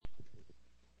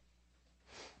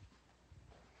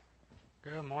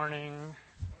Good morning.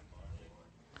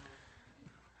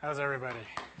 How's everybody?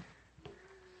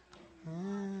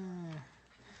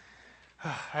 I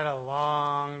had a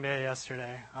long day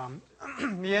yesterday.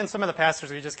 Me and some of the pastors,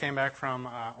 we just came back from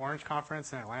Orange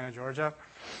Conference in Atlanta, Georgia,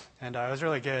 and it was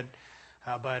really good.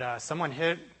 But someone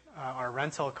hit our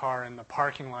rental car in the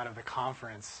parking lot of the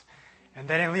conference, and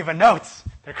they didn't leave a note.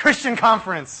 Their Christian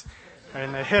conference,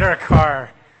 and they hit our car.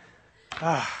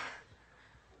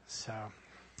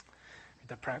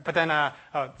 But then,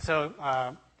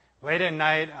 late at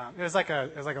night, it was like a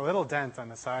little dent on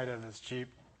the side of this Jeep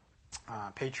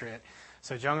Patriot.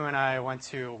 So Jomi and I went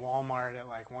to Walmart at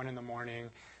like 1 a.m,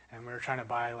 and we were trying to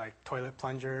buy like toilet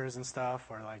plungers and stuff,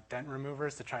 or like dent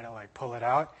removers to try to like pull it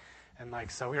out. And like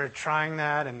so we were trying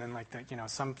that, and then like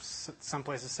some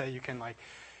places say you can like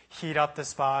heat up the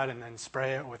spot and then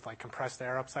spray it with like compressed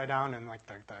air upside down, and like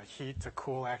the heat to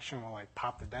cool action will like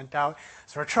pop the dent out.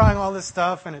 So we're trying all this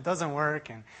stuff and it doesn't work,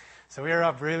 and so we were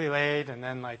up really late, and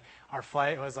then like our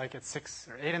flight was like at 6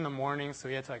 or 8 a.m, so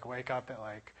we had to like wake up at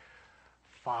like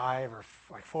 4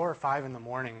 or 5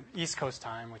 a.m. East Coast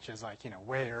time, which is like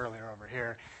way earlier over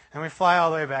here, and we fly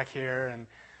all the way back here, and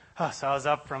so I was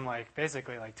up from like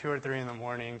basically like 2 or 3 in the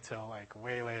morning till like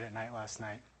way late at night last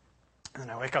night. And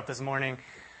I wake up this morning.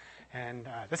 And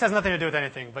this has nothing to do with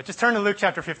anything, but just turn to Luke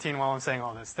chapter 15 while I'm saying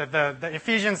all this. The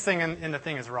Ephesians thing in the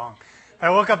thing is wrong. I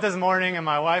woke up this morning and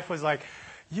my wife was like,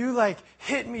 "You like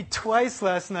hit me twice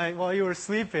last night while you were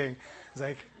sleeping." It's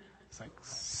like,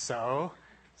 so?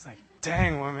 It's like,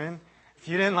 dang, woman. If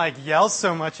you didn't like yell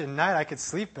so much at night, I could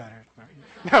sleep better.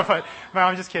 No, but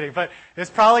I'm just kidding. But it's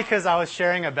probably because I was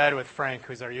sharing a bed with Frank,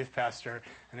 who's our youth pastor,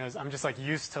 and I'm just like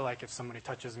used to like if somebody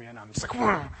touches me and I'm just like,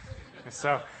 "Whoa."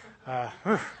 So,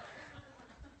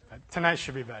 tonight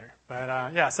should be better.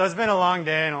 But so it's been a long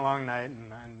day and a long night,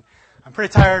 and I'm pretty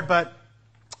tired, but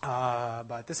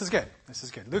this is good. This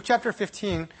is good. Luke chapter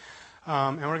 15,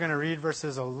 and we're going to read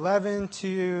verses 11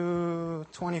 to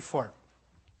 24.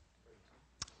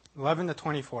 11 to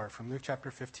 24 from Luke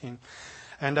chapter 15.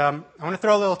 And I want to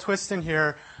throw a little twist in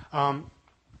here. We're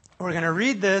going to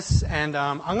read this, and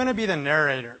I'm going to be the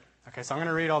narrator. Okay, so I'm going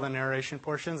to read all the narration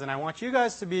portions, and I want you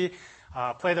guys to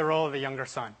play the role of the younger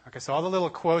son. Okay, so all the little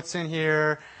quotes in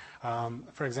here.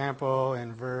 For example,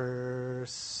 in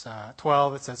verse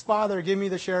 12, it says, "Father, give me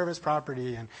the share of his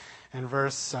property." And in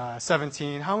verse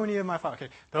 17, "How many of my father?" Okay,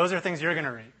 those are things you're going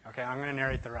to read. Okay, I'm going to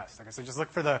narrate the rest. Okay, so just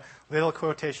look for the little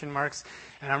quotation marks.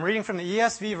 And I'm reading from the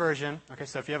ESV version. Okay,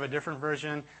 so if you have a different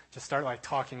version, just start like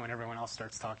talking when everyone else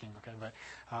starts talking. Okay, but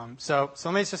so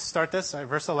let me just start this.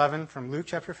 Verse 11 from Luke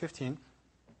chapter 15.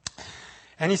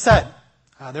 "And he said,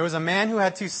 there was a man who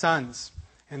had 2 sons,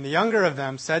 and the younger of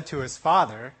them said to his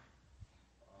father,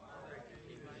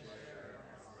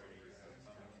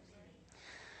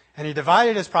 'And he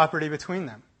divided his property between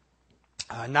them.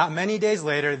 Not many days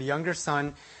later, the younger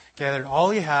son gathered all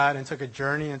he had and took a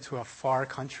journey into a far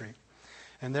country.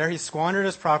 And there he squandered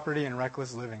his property in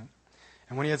reckless living.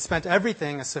 And when he had spent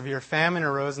everything, a severe famine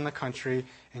arose in the country,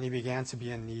 and he began to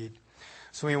be in need.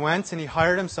 So he went and he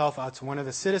hired himself out to one of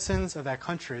the citizens of that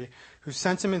country, who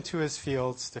sent him into his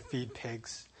fields to feed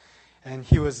pigs. And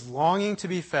he was longing to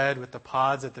be fed with the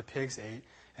pods that the pigs ate,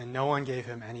 and no one gave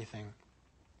him anything.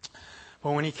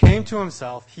 But when he came to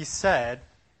himself, he said,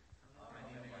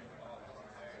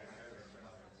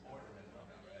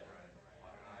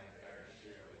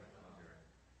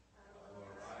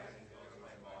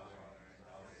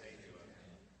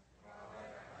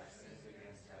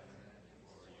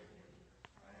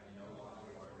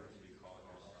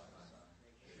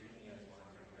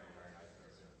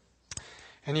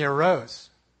 and he arose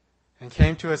and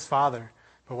came to his father.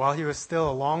 But while he was still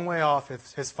a long way off,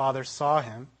 his father saw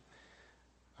him.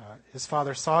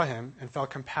 And felt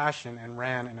compassion and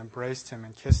ran and embraced him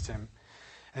and kissed him.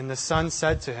 And the son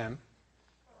said to him,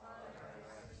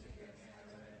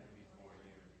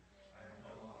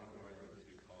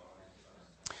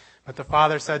 but the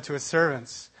father said to his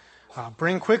servants,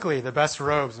 bring quickly the best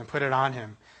robes and put it on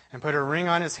him, and put a ring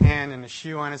on his hand and a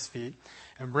shoe on his feet,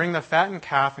 and bring the fattened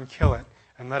calf and kill it,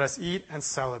 and let us eat and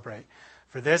celebrate.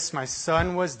 For this my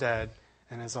son was dead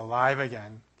and is alive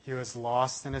again. He was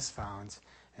lost and is found.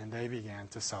 And they began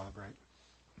to celebrate."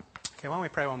 Okay, why don't we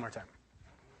pray one more time?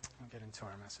 We'll get into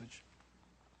our message.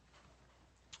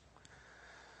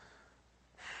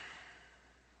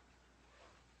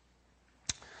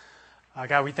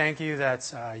 God, we thank you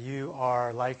that you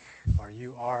are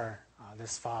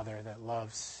this Father that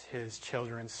loves his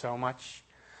children so much,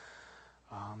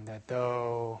 that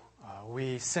though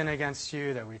we sin against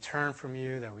you, that we turn from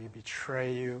you, that we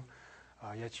betray you,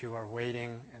 yet you are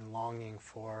waiting and longing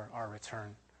for our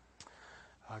return.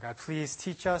 God, please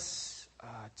teach us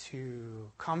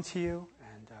to come to you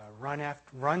and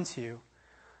run to you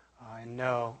and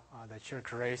know that your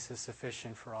grace is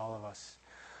sufficient for all of us.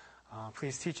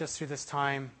 Please teach us through this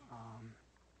time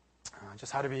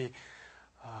just how to be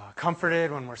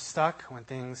comforted when we're stuck, when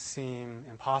things seem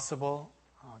impossible,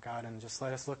 God, and just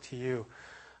let us look to you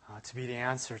to be the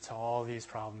answer to all these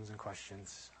problems and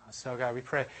questions. So, God, we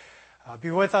pray,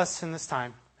 be with us in this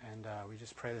time, and we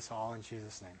just pray this all in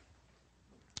Jesus' name.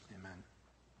 Amen.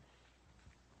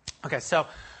 Okay, so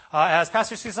as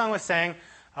Pastor Susang was saying,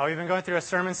 we've been going through a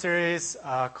sermon series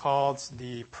called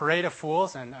The Parade of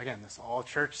Fools, and again, this is all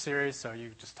church series, so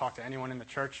you just talk to anyone in the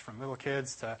church, from little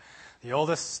kids to the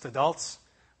oldest adults,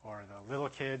 or the little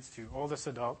kids to oldest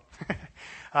adult.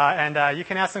 And you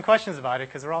can ask some questions about it,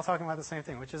 because we're all talking about the same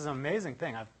thing, which is an amazing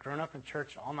thing. I've grown up in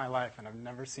church all my life, and I've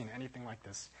never seen anything like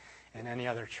this in any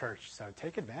other church. So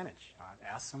take advantage.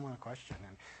 Ask someone a question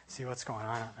and see what's going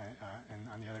on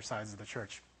the other sides of the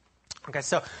church. Okay,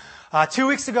 so 2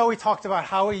 weeks ago we talked about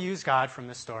how we use God from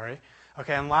this story.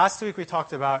 Okay, and last week we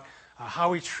talked about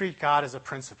how we treat God as a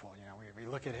principle. You know, we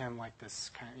look at him like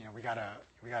this kind of, you know, we gotta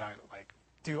like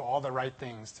do all the right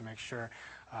things to make sure,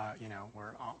 you know,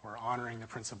 we're honoring the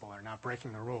principle or not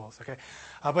breaking the rules. Okay,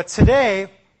 but today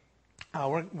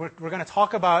we're going to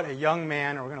talk about a young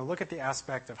man, or we're going to look at the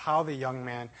aspect of how the young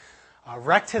man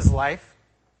wrecked his life.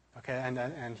 Okay,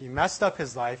 and he messed up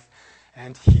his life,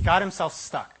 and he got himself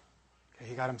stuck. Okay,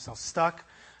 he got himself stuck.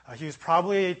 He was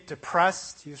probably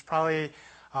depressed. He was probably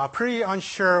pretty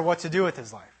unsure what to do with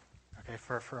his life. Okay,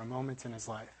 for a moment in his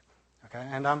life. Okay,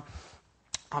 and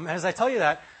as I tell you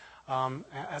that,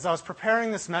 as I was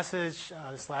preparing this message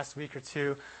this last week or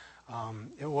two,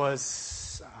 it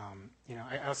was, you know,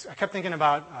 I kept thinking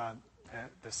about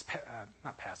this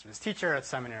teacher at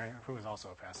seminary, who was also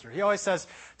a pastor. He always says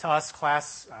to us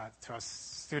to us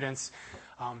students,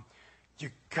 you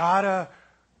gotta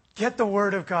get the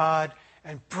Word of God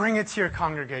and bring it to your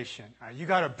congregation. Right? You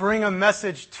gotta bring a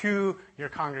message to your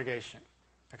congregation.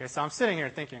 Okay, so I'm sitting here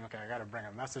thinking, okay, I got to bring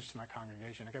a message to my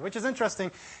congregation. Okay, which is interesting,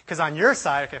 because on your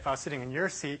side, okay, if I was sitting in your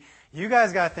seat, you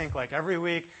guys got to think, like, every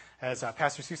week as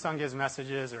Pastor Susang gives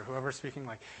messages, or whoever's speaking,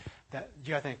 like that,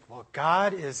 you got to think, well,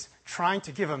 God is trying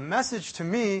to give a message to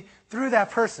me through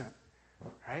that person,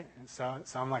 right? And so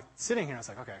I'm like sitting here, and I was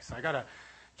like, okay, so I got to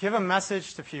give a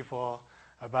message to people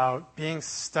about being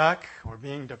stuck or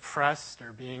being depressed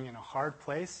or being in a hard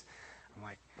place. I'm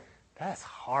like, that's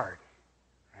hard.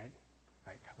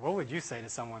 What would you say to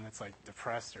someone that's like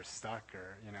depressed or stuck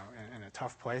or, you know, in a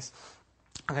tough place?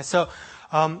 Okay, so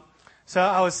I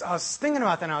was thinking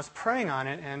about that, and I was praying on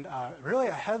it, and really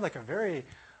I had like a very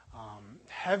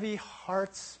heavy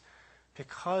heart,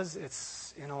 because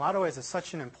it's, in a lot of ways, it's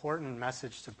such an important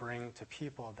message to bring to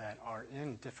people that are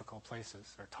in difficult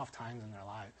places or tough times in their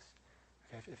lives.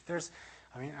 Okay, if there's,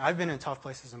 I mean, I've been in tough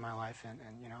places in my life, and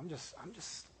you know, I'm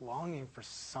just longing for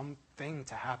something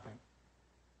to happen.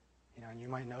 You know, and you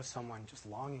might know someone just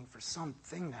longing for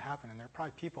something to happen, and there are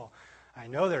probably people, I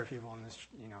know there are people in this,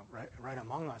 you know, right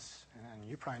among us, and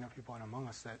you probably know people in among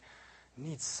us that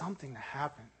need something to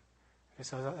happen. Okay,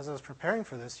 so as I was preparing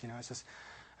for this, you know,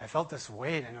 I felt this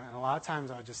weight, and a lot of times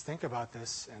I would just think about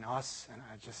this and us, and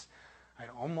I'd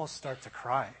almost start to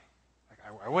cry. Like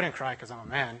I wouldn't cry because I'm a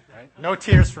man, right? No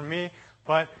tears from me,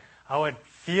 but I would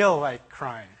feel like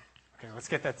crying. Okay, let's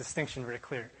get that distinction very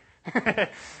clear.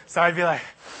 So I'd be like,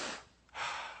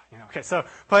 you know, okay, so,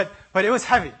 but it was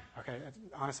heavy, okay,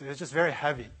 honestly, it was just very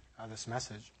heavy, this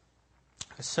message.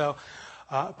 So,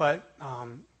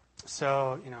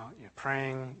 you know,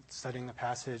 praying, studying the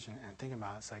passage, and thinking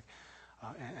about it, it's like,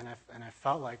 and I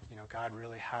felt like, you know, God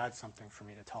really had something for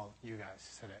me to tell you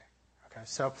guys today, okay,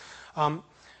 so,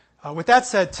 with that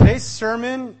said, today's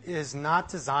sermon is not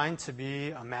designed to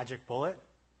be a magic bullet.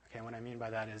 Okay, what I mean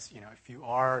by that is, you know, if you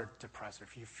are depressed, or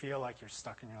if you feel like you're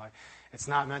stuck in your life, it's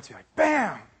not meant to be like,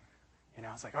 bam! You know,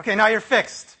 it's like, okay, now you're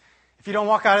fixed. If you don't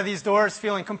walk out of these doors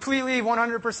feeling completely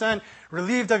 100%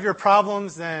 relieved of your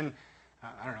problems, then,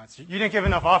 I don't know, you didn't give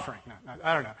enough offering. No,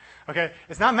 I don't know. Okay,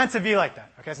 it's not meant to be like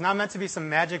that. Okay, it's not meant to be some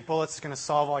magic bullet that's going to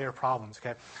solve all your problems.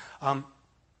 Okay,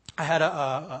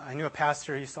 I knew a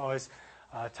pastor. He used to always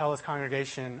tell his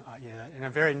congregation, you know, in a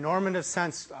very normative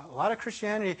sense, a lot of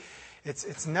Christianity,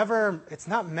 it's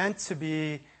not meant to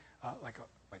be like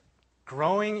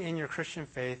growing in your Christian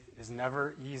faith is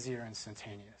never easy or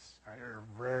instantaneous. Right? It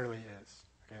rarely is.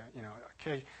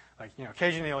 Okay? You know,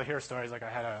 occasionally you'll hear stories. Like I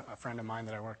had a friend of mine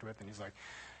that I worked with, and he's like,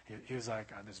 he was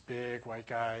like this big white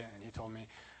guy, and he told me,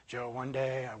 Joe, one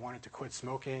day I wanted to quit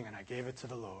smoking, and I gave it to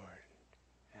the Lord,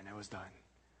 and it was done.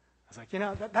 was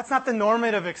like, that's not the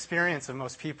normative experience of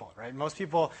most people, right? Most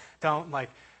people don't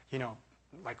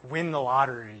win the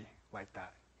lottery like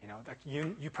that.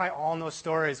 You probably all know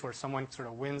stories where someone sort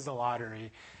of wins the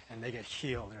lottery and they get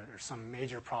healed or some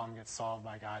major problem gets solved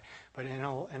by God. But in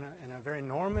a very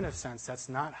normative sense, that's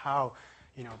not how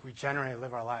we generally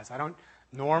live our lives. I don't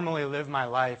normally live my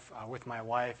life with my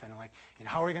wife and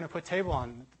how are we going to put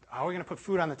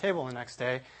food on the table the next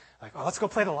day? Like, oh, let's go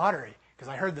play the lottery because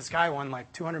I heard this guy won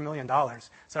like $200 million.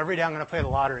 So every day I'm going to play the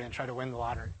lottery and try to win the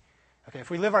lottery. Okay, if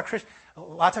we live a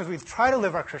lot of times we try to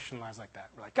live our Christian lives like that.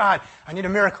 We're like, God, I need a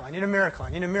miracle, I need a miracle, I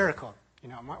need a miracle.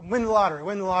 Win the lottery,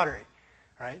 win the lottery.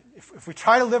 Right? If we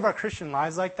try to live our Christian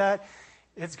lives like that,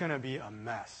 it's going to be a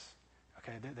mess.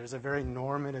 Okay, there's a very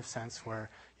normative sense where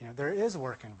there is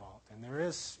work involved, and there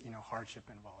is hardship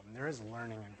involved, and there is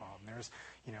learning involved, and there's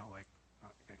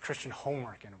Christian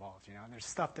homework involved. And there's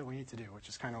stuff that we need to do, which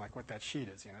is kind of like what that sheet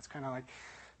is. It's kind of like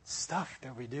stuff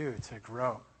that we do to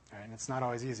grow, right? And it's not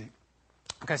always easy.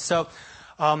 Okay, so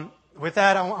with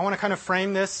that, I want to kind of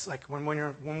frame this like when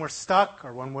we're stuck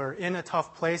or when we're in a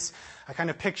tough place. I kind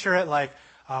of picture it like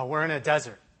we're in a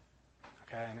desert.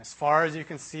 Okay, and as far as you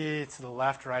can see to the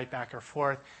left, right, back, or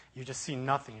forth, you just see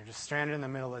nothing. You're just stranded in the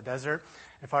middle of the desert.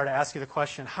 If I were to ask you the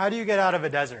question, how do you get out of a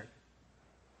desert?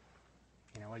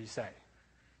 What do you say?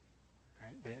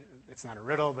 Right? It's not a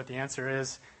riddle, but the answer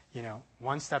is,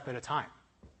 one step at a time.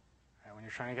 Right? When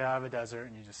you're trying to get out of a desert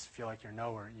and you just feel like you're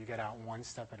nowhere, you get out one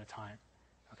step at a time.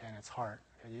 Okay, and it's hard.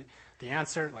 Okay? The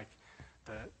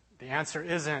answer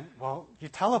isn't, well, you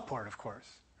teleport, of course.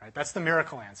 Right? That's the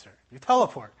miracle answer. You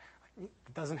teleport.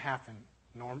 It doesn't happen.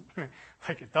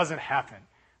 It doesn't happen.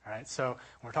 All right. So when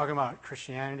we're talking about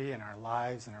Christianity and our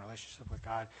lives and our relationship with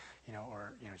God,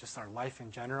 or just our life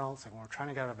in general, it's like when we're trying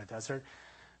to get out of a desert,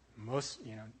 most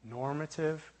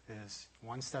normative is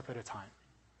one step at a time.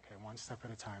 Okay, one step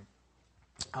at a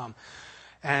time.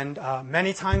 And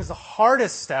many times the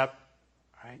hardest step,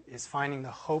 right, is finding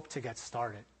the hope to get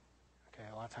started. Okay,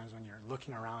 a lot of times when you're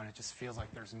looking around, it just feels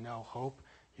like there's no hope.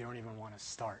 You don't even want to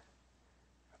start.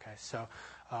 Okay, so,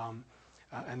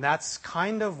 and that's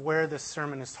kind of where this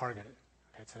sermon is targeted.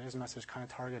 Okay, today's message is kind of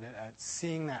targeted at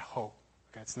seeing that hope.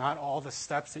 Okay, it's not all the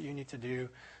steps that you need to do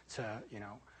to,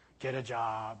 get a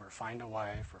job or find a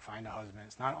wife or find a husband.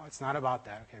 It's not about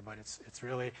that. Okay, but it's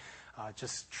really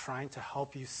just trying to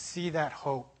help you see that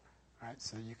hope, right,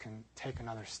 so that you can take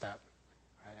another step,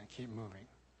 right, and keep moving.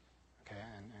 Okay,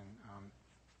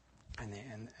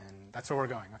 and that's where we're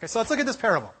going. Okay, so let's look at this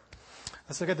parable.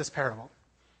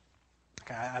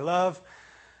 Okay, I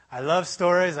love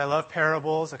stories. I love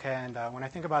parables. Okay, and when I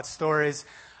think about stories,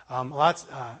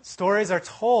 stories are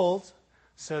told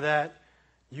so that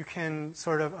you can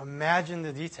sort of imagine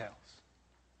the details.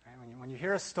 Right? When you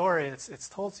hear a story, it's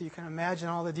told so you can imagine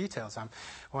all the details.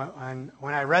 When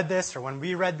I read this, or when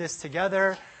we read this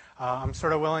together, I'm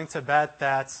sort of willing to bet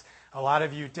that a lot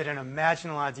of you didn't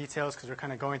imagine a lot of details because you're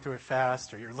kind of going through it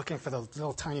fast, or you're looking for the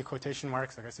little tiny quotation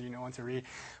marks, like I said, you know when to read.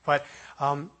 But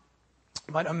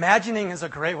imagining is a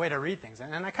great way to read things.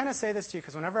 And I kind of say this to you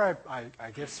because whenever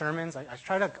I give sermons, I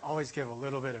try to always give a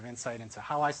little bit of insight into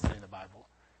how I study the Bible,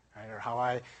 right? Or how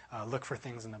I look for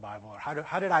things in the Bible, or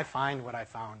how did I find what I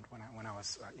found when I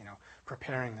was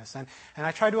preparing this. And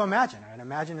I try to imagine. And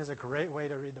imagine is a great way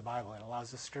to read the Bible. It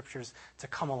allows the Scriptures to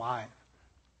come alive.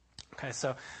 Okay,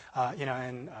 so, a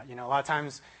lot of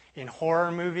times in horror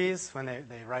movies, when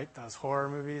they write those horror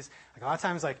movies, like a lot of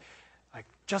times, like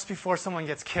just before someone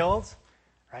gets killed,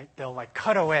 right, they'll like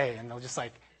cut away and they'll just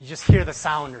you just hear the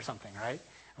sound or something, right?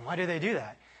 And why do they do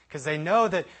that? Because they know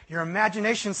that your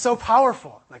imagination's so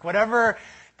powerful. Like whatever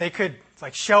they could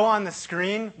show on the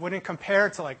screen wouldn't compare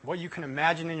to what you can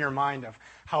imagine in your mind of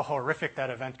how horrific that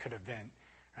event could have been.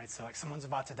 Right, so someone's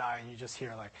about to die and you just hear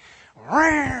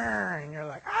and you're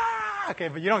like, ah, okay,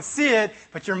 but you don't see it,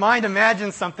 but your mind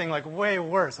imagines something way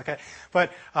worse, okay?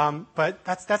 But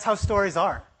that's how stories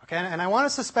are, okay? And I want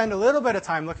us to spend a little bit of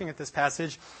time looking at this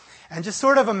passage and just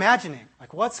sort of imagining,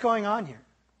 what's going on here,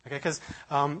 okay? Because,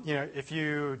 if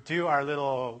you do our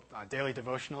little daily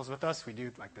devotionals with us, we do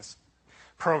this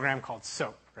program called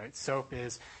SOAP, right? SOAP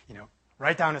is,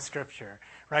 write down a scripture,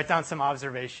 write down some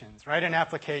observations, write an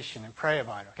application, and pray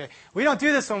about it. Okay, we don't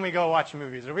do this when we go watch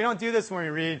movies, or we don't do this when we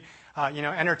read,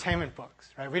 entertainment books,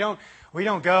 right? We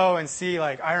don't go and see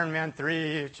Iron Man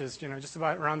 3, which is just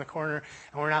about around the corner,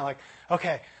 and we're not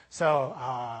okay, so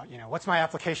what's my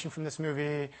application from this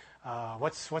movie?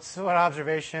 What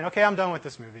observation? Okay, I'm done with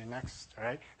this movie. Next, all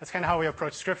right? That's kind of how we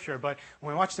approach Scripture. But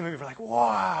when we watch the movie, we're like,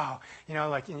 wow, and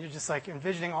you're just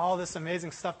envisioning all this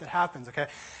amazing stuff that happens. Okay,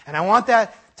 and I want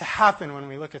that to happen when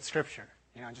we look at Scripture.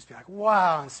 And just be like,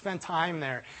 wow, and spend time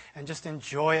there and just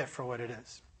enjoy it for what it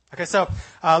is. Okay, so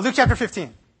Luke chapter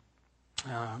 15.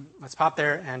 Let's pop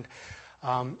there, and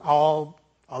I'll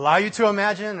allow you to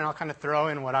imagine, and I'll kind of throw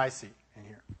in what I see in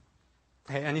here.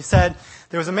 Okay, and he said,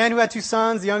 there was a man who had 2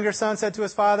 sons. The younger son said to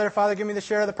his father, Father, give me the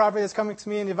share of the property that's coming to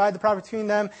me, and divide the property between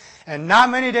them. And not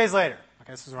many days later,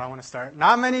 okay, this is where I want to start.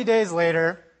 Not many days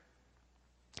later,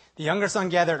 the younger son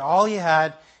gathered all he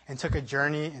had and took a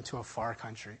journey into a far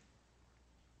country.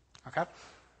 Okay?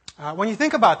 When you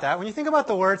think about that, when you think about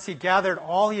the words, he gathered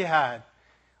all he had,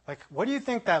 like, what do you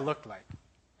think that looked like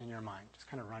in your mind? Just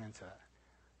kind of run into that.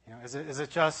 Is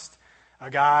it just a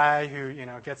guy who,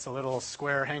 gets a little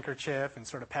square handkerchief and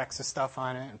sort of packs his stuff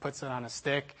on it and puts it on a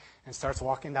stick and starts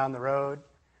walking down the road?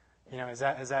 Is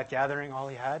that gathering all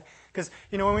he had? Because,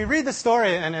 when we read the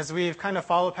story, and as we've kind of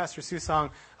followed Pastor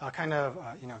Susong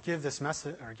give this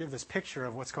message or give this picture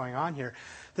of what's going on here,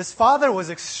 this father was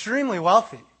extremely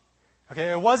wealthy. Okay,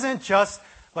 it wasn't just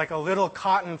like a little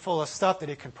cotton full of stuff that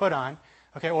he could put on.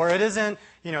 Okay, or it isn't,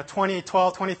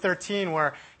 2012, 2013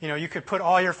 where, you could put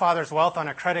all your father's wealth on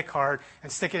a credit card and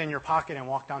stick it in your pocket and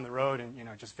walk down the road and,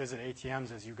 just visit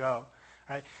ATMs as you go.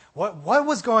 Right? What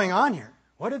was going on here?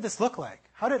 What did this look like?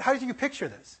 How did you picture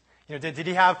this? Did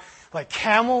he have like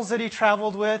camels that he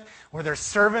traveled with? Were there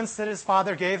servants that his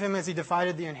father gave him as he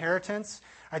divided the inheritance?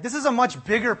 Right, this is a much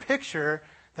bigger picture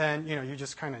than, you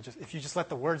just kind of if you just let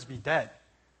the words be dead.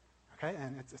 Okay,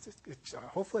 and it's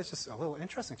hopefully it's just a little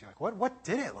interesting to you. Like, what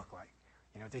did it look like?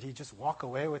 Did he just walk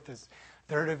away with his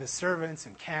third of his servants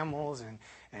and camels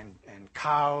and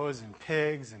cows and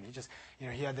pigs, and he just,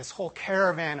 he had this whole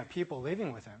caravan of people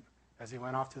living with him as he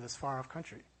went off to this far off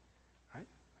country, right?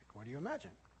 Like, what do you imagine?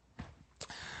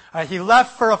 He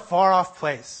left for a far off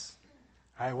place.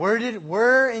 All right,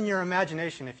 where in your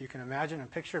imagination, if you can imagine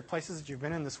and picture places that you've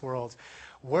been in this world,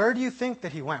 where do you think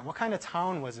that he went? What kind of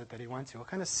town was it that he went to? What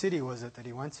kind of city was it that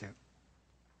he went to?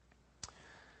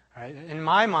 All right, in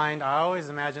my mind, I always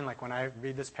imagine, like when I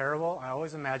read this parable, I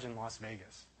always imagine Las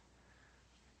Vegas.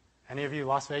 Any of you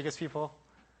Las Vegas people?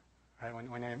 Right,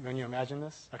 when you imagine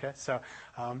this? Okay, so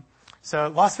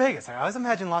Las Vegas. I always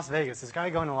imagine Las Vegas, this guy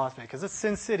going to Las Vegas, because it's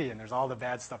Sin City, and there's all the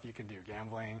bad stuff you can do.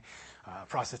 Gambling,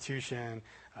 prostitution,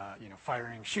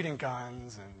 shooting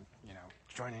guns, and,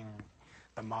 joining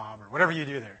the mob, or whatever you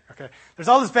do there. Okay, there's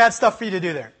all this bad stuff for you to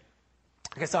do there.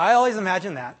 Okay, so I always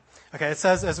imagine that. Okay, it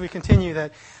says as we continue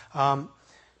that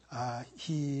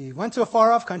he went to a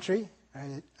far-off country,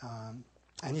 right,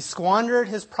 and he squandered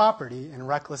his property in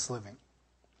reckless living.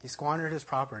 He squandered his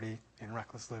property in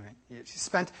reckless living. He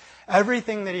spent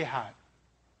everything that he had.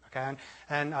 Okay,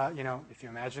 and if you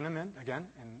imagine him in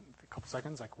a couple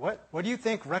seconds, like what do you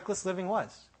think reckless living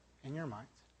was in your minds?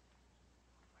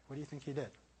 What do you think he did?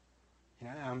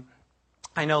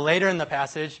 I know later in the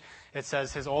passage it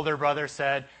says his older brother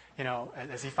said,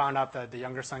 as he found out that the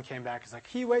younger son came back, he's like,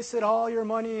 he wasted all your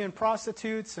money in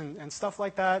prostitutes and stuff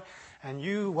like that, and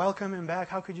you welcome him back.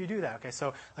 How could you do that? Okay,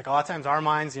 so like a lot of times our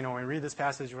minds, when we read this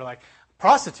passage, we're like,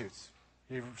 prostitutes.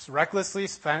 He recklessly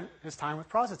spent his time with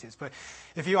prostitutes. But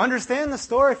if you understand the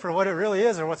story for what it really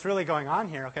is or what's really going on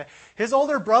here, okay, his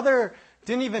older brother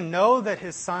didn't even know that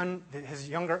his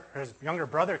younger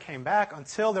brother came back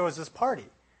until there was this party.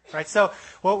 Right? So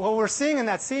what we're seeing in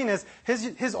that scene is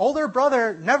his older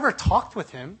brother never talked with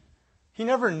him. He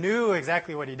never knew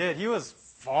exactly what he did. He was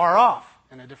far off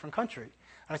in a different country.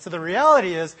 Right? So the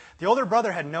reality is the older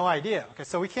brother had no idea. Okay,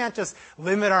 so we can't just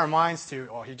limit our minds to,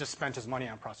 he just spent his money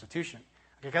on prostitution.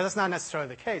 Okay, because that's not necessarily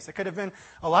the case. It could have been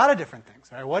a lot of different things.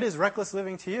 Right? What is reckless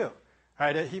living to you?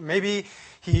 Right? Maybe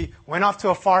he went off to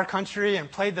a far country and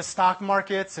played the stock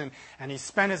markets and he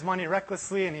spent his money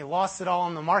recklessly and he lost it all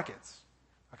in the markets.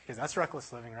 Because that's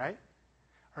reckless living, right?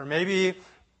 Or maybe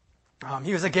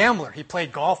he was a gambler. He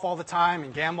played golf all the time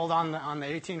and gambled on the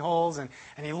 18 holes, and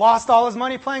he lost all his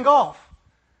money playing golf.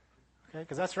 Okay,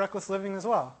 because that's reckless living as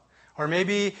well. Or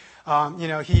maybe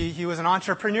he was an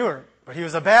entrepreneur, but he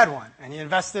was a bad one, and he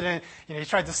invested in he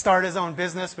tried to start his own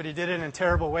business, but he did it in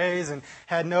terrible ways and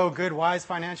had no good, wise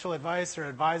financial advice or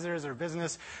advisors or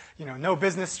business, no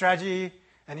business strategy,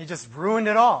 and he just ruined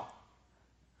it all.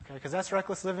 Okay, because that's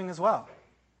reckless living as well.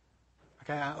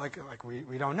 Okay, like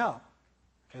we don't know.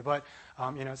 Okay, but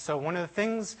so one of the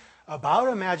things about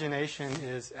imagination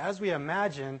is, as we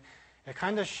imagine, it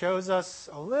kind of shows us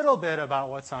a little bit about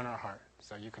what's on our heart.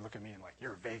 So you can look at me and like,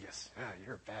 you're Vegas,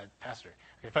 you're a bad pastor.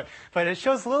 Okay, but it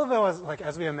shows a little bit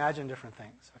as we imagine different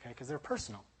things. Okay, because they're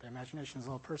personal. The imagination is a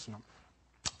little personal.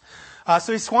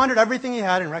 So he squandered everything he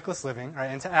had in reckless living, right?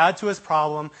 And to add to his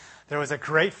problem, there was a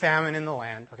great famine in the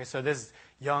land. Okay, so this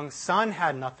young son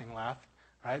had nothing left.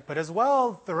 Right? But as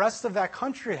well, the rest of that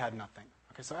country had nothing.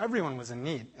 Okay, so everyone was in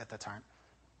need at the time.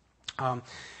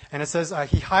 And it says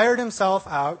he hired himself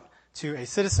out to a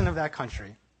citizen of that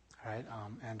country, right?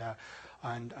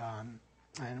 And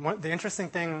the interesting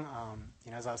thing,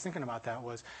 as I was thinking about that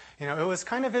was, it was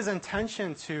kind of his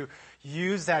intention to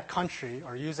use that country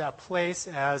or use that place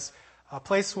as a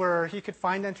place where he could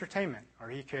find entertainment, or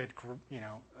he could,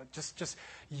 just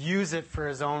use it for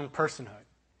his own personhood,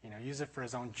 use it for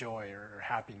his own joy or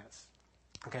happiness.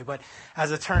 Okay, but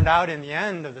as it turned out in the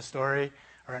end of the story,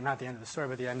 or not the end of the story,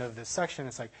 but the end of this section,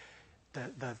 it's like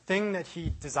the thing that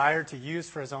he desired to use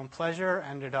for his own pleasure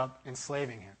ended up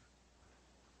enslaving him.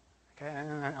 Okay,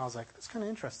 and I was like, that's kind of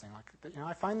interesting. Like,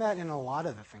 I find that in a lot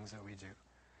of the things that we do.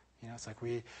 It's like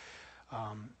we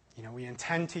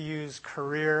intend to use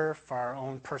career for our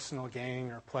own personal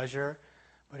gain or pleasure,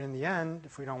 but in the end,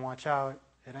 if we don't watch out,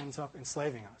 it ends up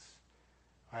enslaving us.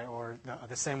 Right? Or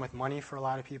the same with money for a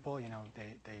lot of people.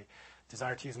 They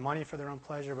desire to use money for their own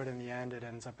pleasure, but in the end, it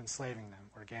ends up enslaving them,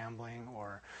 or gambling,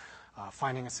 or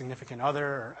finding a significant other,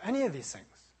 or any of these things.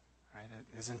 Right?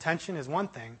 His intention is one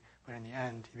thing, but in the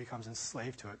end, he becomes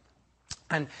enslaved to it.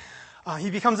 And he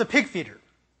becomes a pig feeder,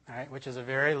 right? Which is a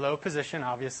very low position,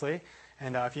 obviously.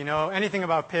 And if you know anything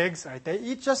about pigs, right, they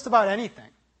eat just about anything.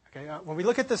 Okay? When we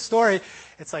look at this story,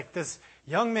 it's like this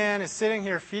young man is sitting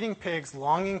here feeding pigs,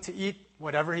 longing to eat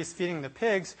whatever he's feeding the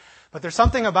pigs, but there's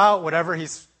something about whatever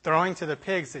he's throwing to the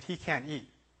pigs that he can't eat.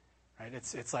 Right?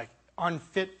 It's like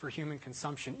unfit for human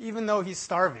consumption, even though he's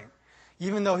starving,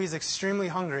 even though he's extremely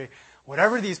hungry.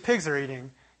 Whatever these pigs are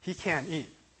eating, he can't eat,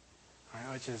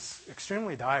 right? Which is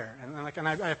extremely dire. And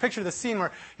I picture the scene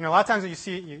where, a lot of times when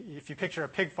if you picture a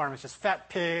pig farm, it's just fat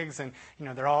pigs, and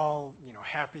they're all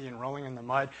happy and rolling in the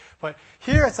mud. But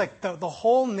here it's like the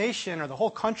whole nation or the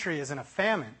whole country is in a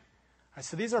famine. Right?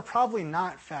 So these are probably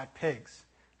not fat pigs,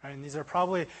 right? And they're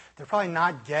probably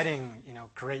not getting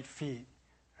great feed,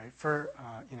 right?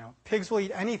 Pigs will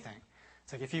eat anything.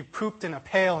 It's like if you pooped in a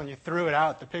pail and you threw it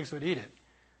out, the pigs would eat it.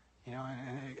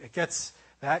 And it gets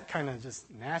that kind of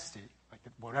just nasty. Like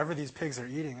whatever these pigs are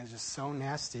eating is just so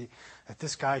nasty that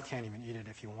this guy can't even eat it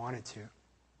if he wanted to.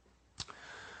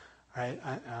 Right?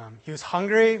 He was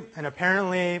hungry, and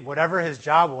apparently whatever his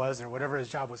job was or whatever his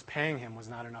job was paying him was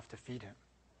not enough to feed him.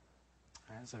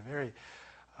 Right? It's a very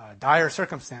dire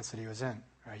circumstance that he was in.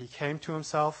 Right? He came to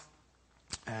himself,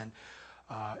 and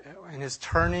in his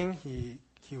turning, he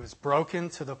was broken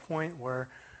to the point where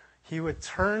he would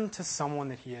turn to someone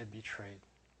that he had betrayed.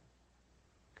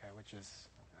 Okay, which is,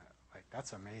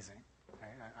 that's amazing.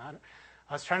 Right?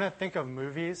 I was trying to think of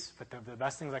movies, but the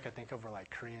best things I could think of were like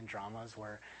Korean dramas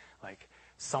where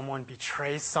someone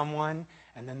betrays someone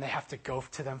and then they have to go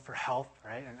to them for help,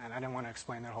 right? And I didn't want to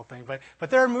explain that whole thing. But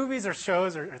there are movies or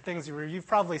shows or things where you've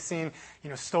probably seen,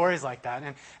 stories like that.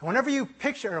 And whenever you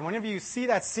picture or whenever you see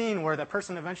that scene where that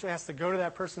person eventually has to go to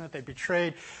that person that they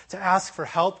betrayed to ask for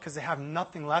help because they have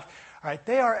nothing left, all right,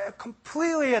 they are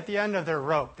completely at the end of their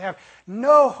rope. They have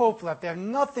no hope left. They have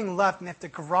nothing left, and they have to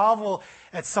grovel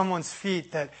at someone's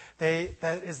feet that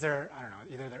is their,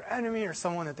 either their enemy or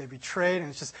someone that they betrayed.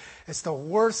 And it's the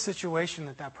worst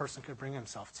situation that person could bring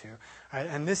himself to. Right?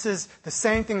 And this is the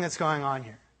same thing that's going on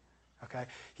here. Okay?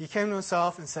 He came to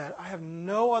himself and said, I have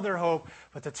no other hope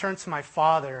but to turn to my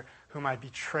father whom I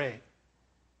betrayed.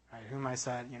 Right? Whom I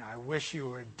said, I wish you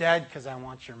were dead because I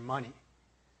want your money.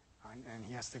 And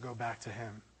he has to go back to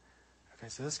him. Okay,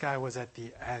 so this guy was at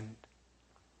the end.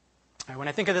 And when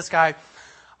I think of this guy,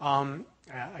 I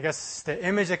guess the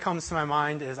image that comes to my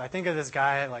mind is I think of this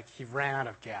guy like he ran out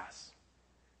of gas.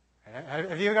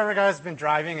 Have you ever guys been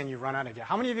driving and you run out of gas?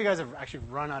 How many of you guys have actually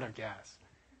run out of gas?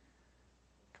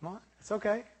 Come on, it's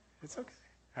okay. It's okay.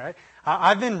 All right.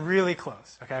 I've been really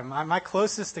close. Okay, my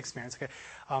closest experience. Okay,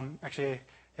 actually,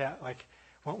 yeah,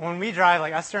 when we drive,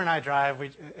 like Esther and I drive,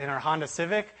 in our Honda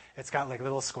Civic, it's got like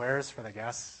little squares for the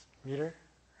gas meter,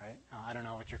 right? I don't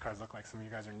know what your cars look like. Some of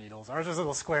you guys are needles. Ours is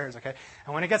little squares, okay?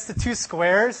 And when it gets to 2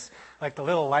 squares, like the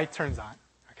little light turns on,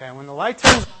 okay? And when the light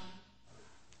turns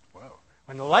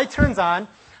on,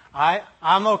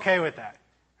 I'm okay with that,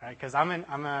 right? Because I'm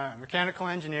a mechanical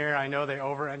engineer. I know they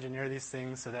over-engineer these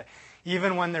things so that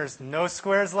even when there's no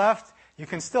squares left, you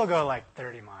can still go like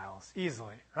 30 miles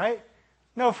easily, right?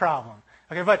 No problem.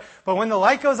 Okay, but when the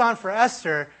light goes on for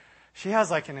Esther, she has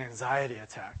like an anxiety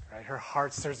attack, right? Her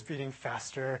heart starts beating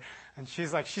faster, and she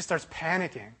starts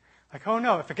panicking. Like, oh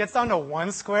no, if it gets down to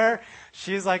 1 square,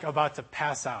 she's like about to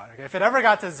pass out. Okay? If it ever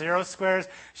got to 0 squares,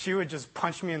 she would just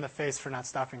punch me in the face for not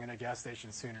stopping at a gas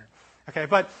station sooner. Okay,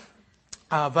 but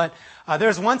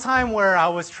there's one time where I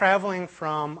was traveling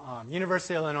from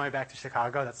University of Illinois back to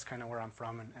Chicago. That's kind of where I'm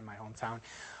from in my hometown.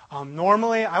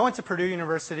 Normally, I went to Purdue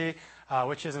University.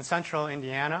 which is in central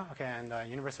Indiana, okay, and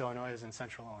University of Illinois is in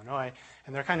central Illinois,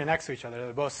 and they're kind of next to each other.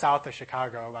 They're both south of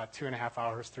Chicago, about 2.5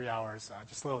 hours, 3 hours,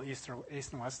 just a little east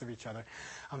and west of each other.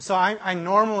 So I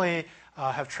normally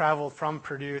have traveled from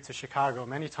Purdue to Chicago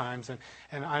many times,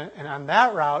 and on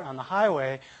that route, on the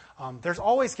highway, there's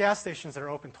always gas stations that are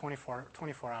open 24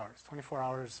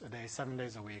 hours a day, 7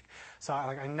 days a week. So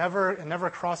it never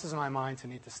crosses my mind to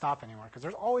need to stop anywhere because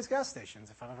there's always gas stations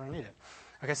if I ever need it.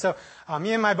 Okay, so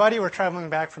me and my buddy were traveling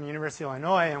back from University of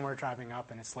Illinois, and we're driving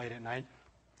up, and it's late at night.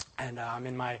 And I'm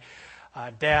in my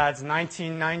dad's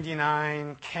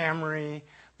 1999 Camry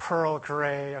Pearl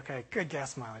Gray. Okay, good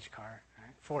gas mileage car,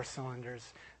 right? 4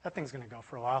 cylinders. That thing's going to go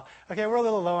for a while. Okay, we're a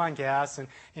little low on gas, and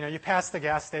you pass the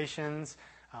gas stations.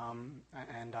 So I'm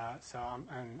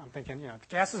thinking, the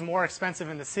gas is more expensive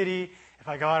in the city. If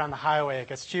I go out on the highway, it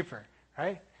gets cheaper,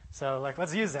 right? So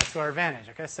let's use that to our advantage,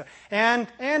 okay? So and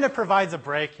it provides a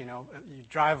break. You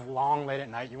drive long late at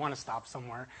night. You want to stop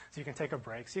somewhere so you can take a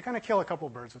break. So you kind of kill a couple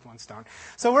birds with one stone.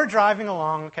 So we're driving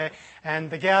along, okay, and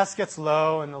the gas gets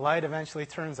low, and the light eventually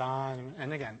turns on.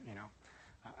 And again,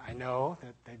 I know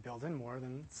that they build in more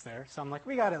than it's there. So I'm like,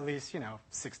 we got at least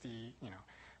 60,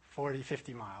 40,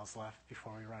 50 miles left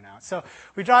before we run out. So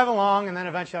we drive along, and then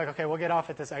eventually, okay, we'll get off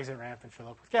at this exit ramp and fill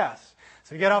up with gas.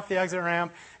 So we get off the exit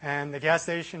ramp, and the gas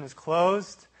station is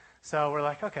closed. So we're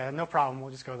like, okay, no problem.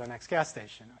 We'll just go to the next gas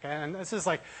station. Okay, and this is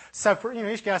like separate.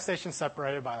 Each gas station is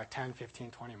separated by like 10,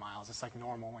 15, 20 miles. It's like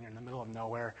normal when you're in the middle of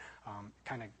nowhere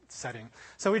kind of setting.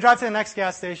 So we drive to the next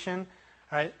gas station,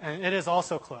 right, and it is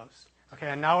also closed. Okay,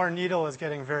 and now our needle is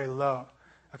getting very low.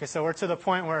 Okay, so we're to the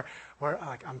point where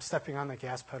I'm stepping on the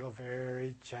gas pedal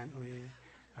very gently.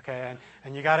 Okay,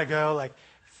 and you got to go like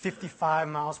 55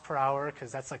 miles per hour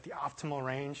because that's like the optimal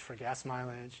range for gas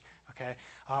mileage. Okay,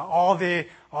 all the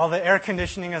air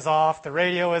conditioning is off, the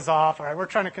radio is off. All right, we're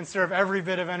trying to conserve every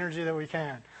bit of energy that we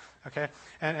can. Okay,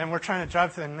 and we're trying to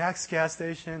drive to the next gas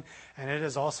station, and it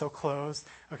is also closed.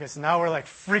 Okay, so now we're like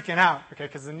freaking out, okay,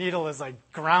 because the needle is like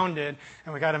grounded,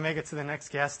 and we got to make it to the next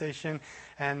gas station,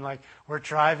 and like we're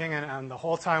driving, and the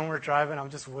whole time we're driving,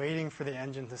 I'm just waiting for the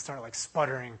engine to start like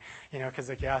sputtering, because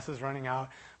the gas is running out.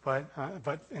 But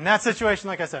in that situation,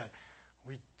 like I said,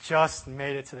 we just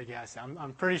made it to the gas station.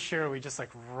 I'm pretty sure we just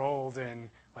like rolled in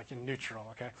like in neutral.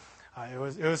 Okay, it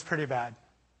was pretty bad.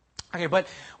 Okay, but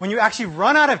when you actually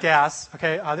run out of gas,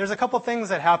 okay, there's a couple things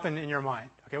that happen in your mind.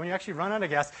 Okay, when you actually run out of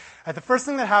gas, the first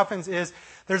thing that happens is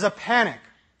there's a panic.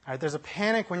 All right, there's a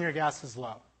panic when your gas is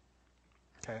low.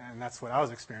 Okay, and that's what I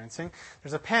was experiencing.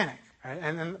 There's a panic,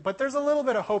 right? But there's a little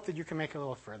bit of hope that you can make it a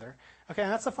little further. Okay,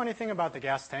 and that's the funny thing about the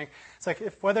gas tank. It's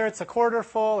like whether it's a quarter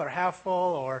full or half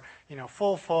full or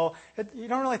full, you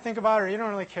don't really think about it or you don't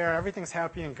really care. Everything's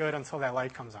happy and good until that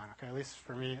light comes on. Okay, at least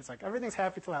for me, it's like everything's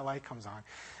happy till that light comes on.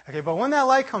 Okay, but when that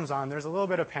light comes on, there's a little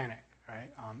bit of panic, right?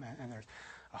 And there's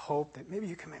a hope that maybe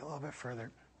you can make it a little bit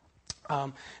further.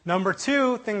 Number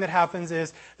two thing that happens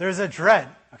is there's a dread.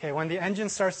 Okay, when the engine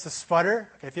starts to sputter,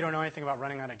 okay, if you don't know anything about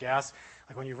running out of gas,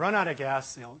 like when you run out of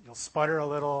gas, you'll sputter a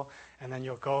little, and then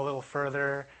you'll go a little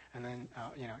further, and then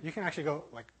you can actually go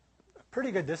like a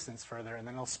pretty good distance further, and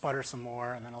then it'll sputter some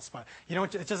more, and then it'll sputter.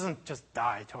 It doesn't just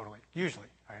die totally. Usually,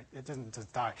 right? It doesn't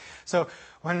just die. So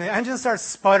when the engine starts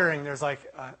sputtering, there's like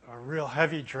a real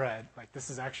heavy dread, like this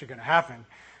is actually going to happen.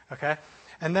 Okay,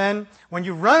 and then when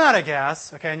you run out of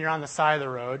gas, okay, and you're on the side of the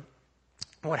road,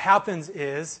 what happens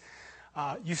is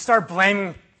you start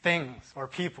blaming things or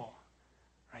people.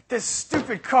 Right? This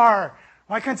stupid car,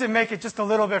 why couldn't it make it just a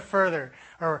little bit further?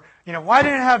 Or, why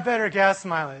didn't it have better gas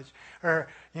mileage? Or,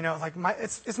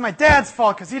 it's my dad's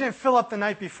fault because he didn't fill up the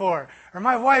night before. Or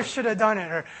my wife should have done it.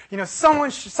 Or,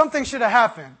 something should have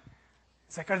happened.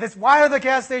 It's like, why are the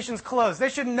gas stations closed? They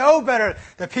should know better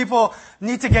that people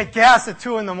need to get gas at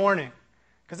 2 in the morning.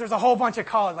 Because there's a whole bunch of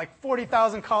college, like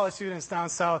 40,000 college students down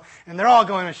south, and they're all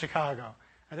going to Chicago.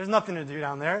 And there's nothing to do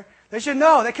down there. They should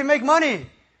know. They can make money.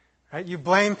 Right? You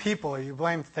blame people or you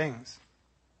blame things.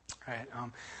 Right?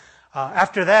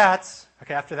 After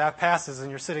that passes and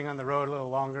you're sitting on the road a little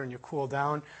longer and you cool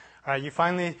down, all right, you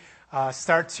finally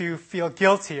start to feel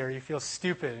guilty or you feel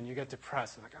stupid and you get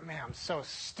depressed. You're like, oh, man, I'm so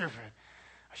stupid.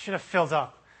 I should have filled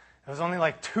up. It was only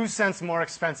like 2 cents more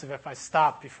expensive if I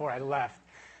stopped before I left.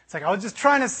 It's like I was just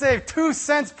trying to save 2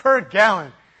 cents per gallon.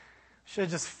 I should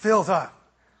have just filled up.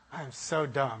 I am so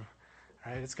dumb.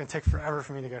 Right? It's going to take forever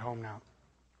for me to get home now.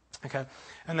 Okay,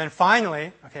 and then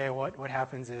finally, okay, what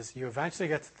happens is you eventually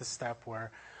get to the step where,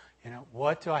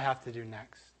 what do I have to do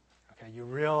next? Okay, you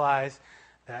realize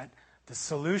that the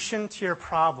solution to your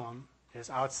problem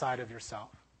is outside of yourself.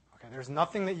 Okay, there's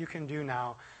nothing that you can do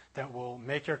now that will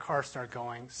make your car start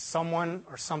going. Someone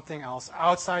or something else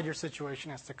outside your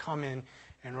situation has to come in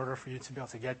order for you to be able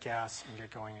to get gas and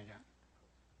get going again.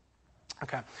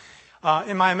 Okay.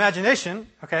 In my imagination,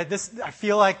 okay, I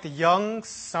feel like the young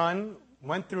son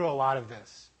went through a lot of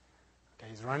this. Okay,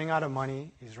 he's running out of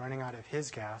money. He's running out of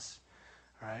his gas.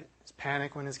 All right, it's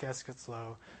panic when his gas gets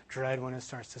low, dread when it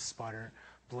starts to sputter,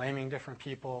 blaming different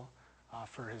people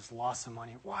for his loss of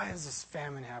money. Why is this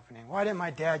famine happening? Why didn't my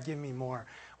dad give me more?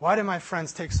 Why did my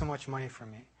friends take so much money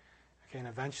from me? Okay, and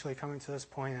eventually coming to this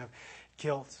point of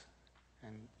guilt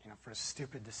and for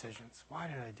stupid decisions. Why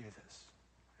did I do this?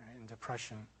 Right, and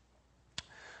depression.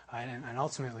 And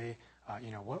ultimately,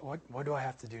 what do I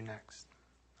have to do next?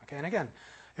 Okay, and again,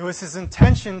 it was his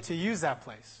intention to use that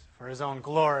place for his own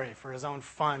glory, for his own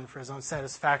fun, for his own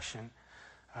satisfaction.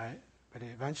 Right? But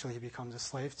eventually he becomes a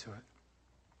slave to it.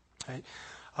 Right?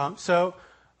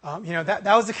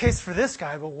 That was the case for this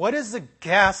guy, but what is the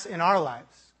gas in our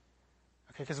lives?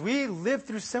 Okay, because we live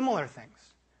through similar things.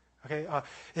 Okay,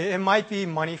 it might be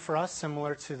money for us,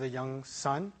 similar to the young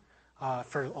son.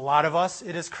 For a lot of us,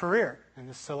 it is career. In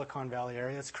the Silicon Valley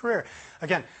area, it's career.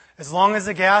 Again, as long as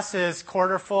the gas is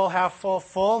quarter full, half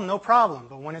full, no problem.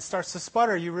 But when it starts to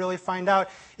sputter, you really find out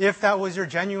if that was your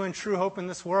genuine, true hope in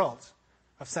this world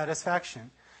of satisfaction.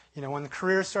 When the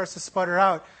career starts to sputter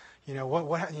out,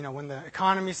 when the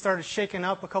economy started shaking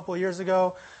up a couple of years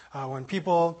ago, when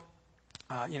people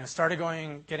started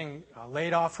getting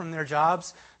laid off from their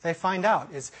jobs, they find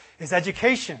out, is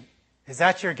education, is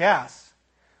that your gas?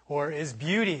 Or is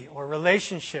beauty or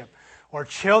relationship or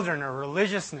children or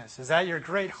religiousness, is that your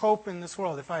great hope in this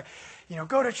world? If I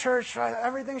go to church,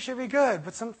 everything should be good,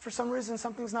 but for some reason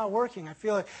something's not working. I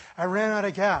feel like I ran out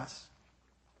of gas.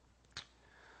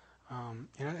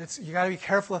 You got to be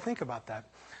careful to think about that.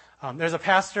 There's a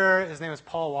pastor, his name is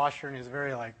Paul Washer, and he's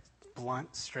very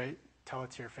blunt, straight, tell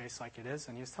it to your face like it is.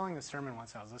 And he was telling the sermon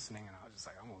once. I was listening, and I was just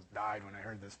I almost died when I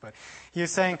heard this. But he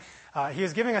was saying, he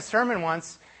was giving a sermon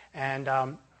once,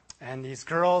 and these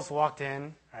girls walked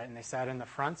in, right, and they sat in the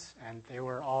front, and they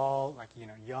were all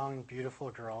young,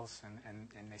 beautiful girls, and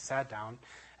they sat down.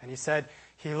 And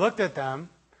he looked at them,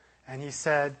 and he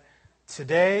said,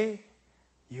 "Today,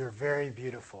 you're very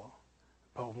beautiful,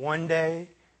 but one day,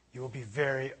 you will be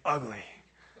very ugly."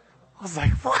 I was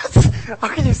like, what?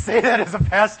 How can you say that as a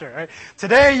pastor, right?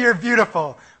 Today, you're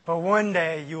beautiful, but one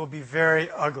day, you will be very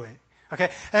ugly. Okay,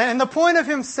 and the point of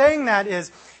him saying that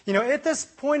is, at this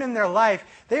point in their life,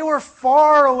 they were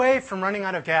far away from running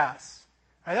out of gas.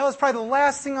 Right? That was probably the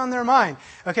last thing on their mind.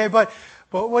 Okay, but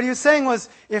what he was saying was,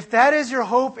 if that is your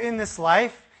hope in this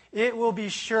life, it will be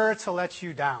sure to let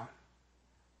you down.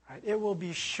 Right? It will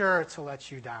be sure to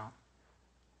let you down.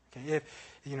 Okay,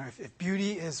 if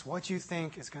beauty is what you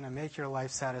think is going to make your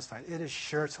life satisfied, it is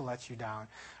sure to let you down.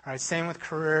 All right, same with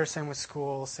career, same with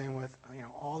school, same with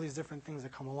all these different things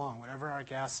that come along, whatever our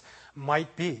gas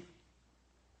might be.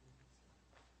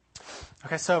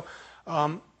 Okay, so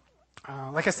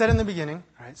like I said in the beginning,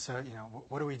 right? So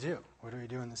what do we do? What do we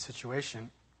do in this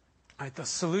situation? Right, the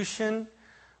solution,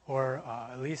 or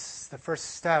at least the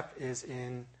first step, is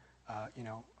in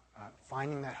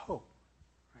finding that hope.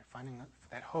 Right, finding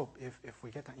that hope. If we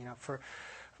get that, for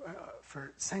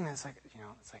saying that, it's like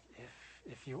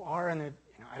if you are in the,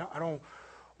 I don't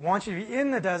want you to be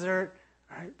in the desert,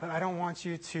 right? But I don't want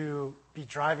you to be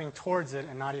driving towards it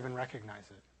and not even recognize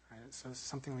it. Right? So it's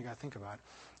something we got to think about.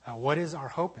 What is our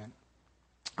hope in?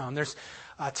 There's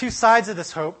two sides of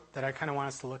this hope that I kind of want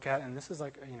us to look at, and this is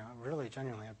really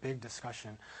genuinely a big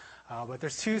discussion. But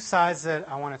there's two sides that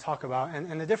I want to talk about,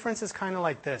 and the difference is kind of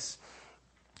like this.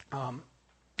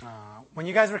 When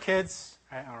you guys were kids,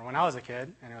 right, or when I was a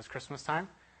kid, and it was Christmas time,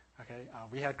 okay,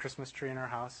 we had Christmas tree in our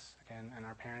house, okay, and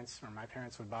our parents, or my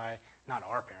parents would buy, not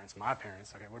our parents, my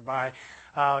parents, okay, would buy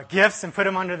gifts and put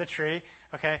them under the tree,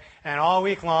 okay, and all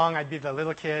week long I'd be the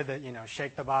little kid that,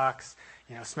 shake the box,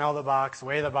 smell the box,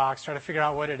 weigh the box, try to figure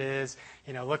out what it is,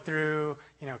 look through,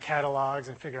 catalogs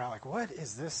and figure out, what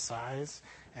is this size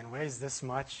and weighs this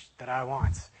much that I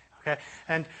want? Okay,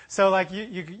 and so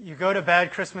you go to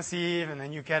bed Christmas Eve, and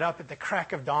then you get up at the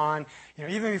crack of dawn,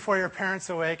 even before your parents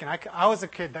awake. And I was a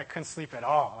kid that couldn't sleep at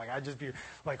all. I'd just be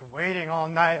waiting all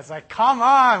night. It's come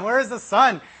on, where's the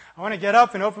sun? I want to get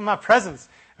up and open my presents.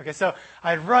 Okay, so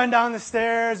I'd run down the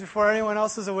stairs before anyone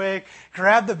else was awake,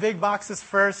 grab the big boxes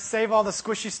first, save all the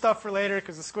squishy stuff for later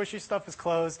because the squishy stuff is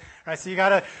closed. Right, so you got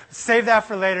to save that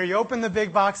for later. You open the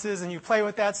big boxes and you play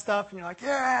with that stuff, and you're like,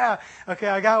 yeah, okay,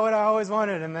 I got what I always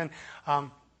wanted. And then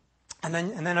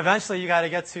eventually you got to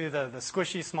get to the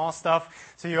squishy small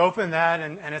stuff. So you open that,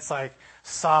 and it's like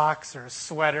socks or a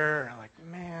sweater,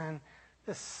 and man,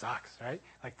 this sucks, right?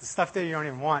 Like the stuff that you don't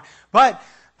even want. But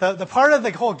the part of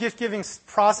the whole gift-giving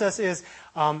process is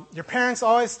your parents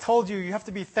always told you you have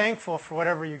to be thankful for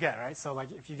whatever you get, right? So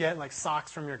like if you get like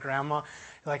socks from your grandma,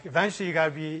 like eventually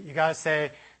you gotta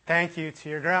say thank you to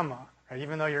your grandma, right?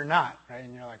 Even though you're not, right?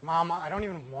 And you're like, Mom, I don't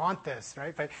even want this,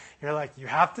 right? But you're like, you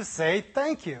have to say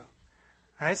thank you,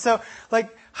 right? So like,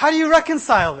 how do you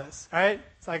reconcile this, right?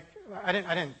 It's like, I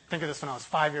didn't think of this when I was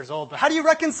 5 years old, but how do you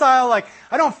reconcile, like,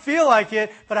 I don't feel like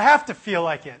it, but I have to feel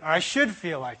like it, or I should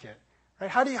feel like it, right?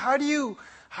 How do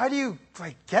you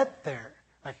like get there?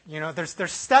 Like,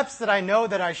 there's steps that I know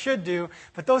that I should do,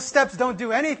 but those steps don't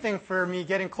do anything for me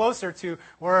getting closer to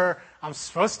where I'm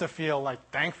supposed to feel like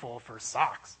thankful for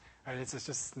socks, right? It's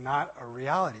just not a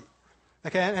reality.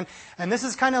 Okay, and this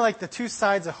is kind of like the two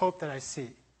sides of hope that I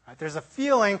see. Right? There's a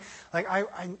feeling like I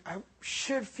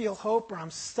should feel hope, or I'm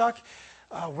stuck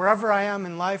wherever I am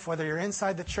in life, whether you're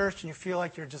inside the church and you feel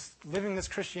like you're just living this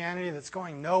Christianity that's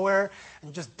going nowhere and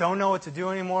you just don't know what to do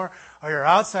anymore, or you're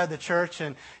outside the church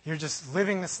and you're just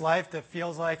living this life that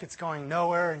feels like it's going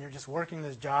nowhere, and you're just working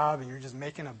this job and you're just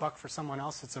making a buck for someone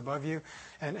else that's above you,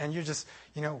 and you're just,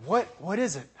 what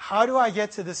is it? How do I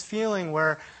get to this feeling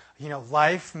where,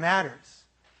 life matters?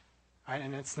 Right?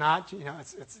 And it's not,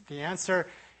 it's the answer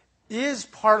is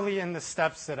partly in the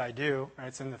steps that I do, right?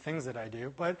 It's in the things that I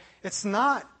do, but it's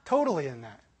not totally in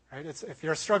that, right? If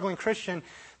you're a struggling Christian,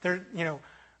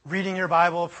 reading your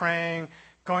Bible, praying,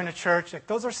 going to church, like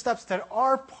those are steps that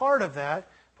are part of that,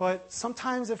 but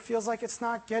sometimes it feels like it's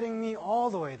not getting me all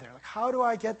the way there. Like, how do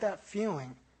I get that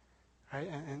feeling, right?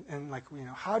 And like,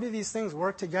 how do these things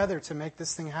work together to make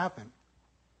this thing happen?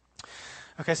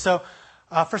 Okay, so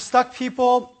for stuck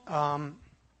people,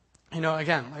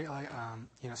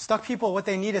 stuck people, what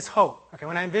they need is hope. Okay,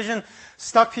 when I envision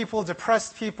stuck people,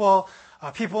 depressed people,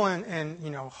 people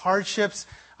in hardships,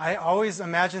 I always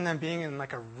imagine them being in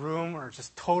like a room or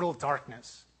just total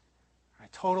darkness, right?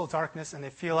 Total darkness, and they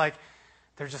feel like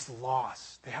they're just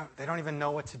lost. They don't even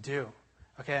know what to do.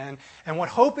 Okay, and what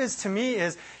hope is to me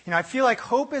is, I feel like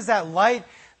hope is that light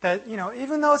that,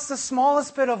 even though it's the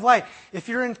smallest bit of light, if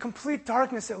you're in complete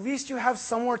darkness, at least you have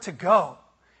somewhere to go.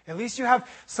 At least you have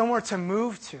somewhere to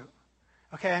move to,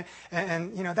 okay?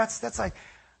 And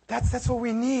that's what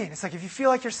we need. It's like if you feel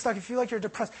like you're stuck, if you feel like you're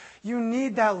depressed, you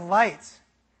need that light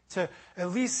to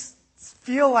at least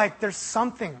feel like there's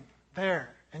something there,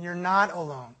 and you're not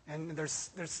alone, and there's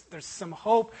some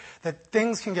hope that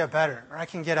things can get better, or I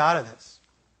can get out of this.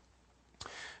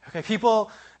 Okay,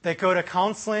 people that go to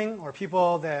counseling, or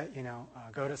people that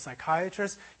go to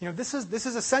psychiatrists, this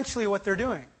is essentially what they're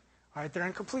doing. All right, they're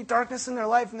in complete darkness in their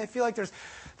life, and they feel like there's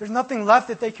nothing left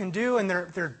that they can do, and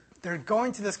they're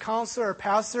going to this counselor or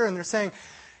pastor, and they're saying,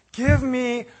 "Give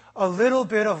me a little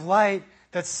bit of light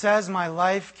that says my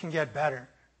life can get better."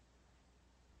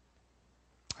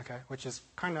 Okay, which is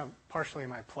kind of partially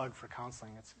my plug for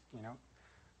counseling. It's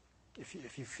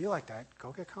if you feel like that,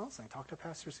 go get counseling. Talk to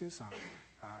Pastor Susan,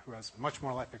 who has much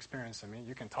more life experience than me.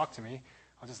 You can talk to me.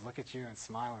 I'll just look at you and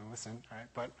smile and listen, right?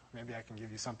 But maybe I can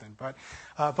give you something. But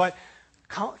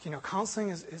counseling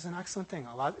is an excellent thing.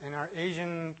 A lot in our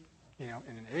Asian, in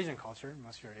an Asian culture,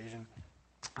 unless you're Asian,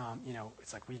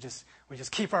 it's like we just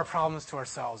keep our problems to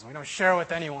ourselves. We don't share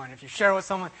with anyone. If you share with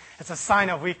someone, it's a sign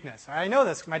of weakness. Right? I know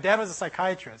this. My dad was a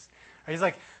psychiatrist. Right? He's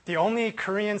like the only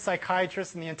Korean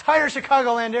psychiatrist in the entire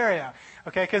Chicagoland area.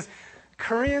 Okay, because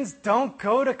Koreans don't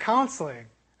go to counseling.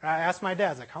 Right? I asked my dad, I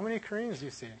was like, "How many Koreans do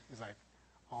you see?" He's like,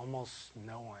 "Almost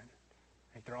no one."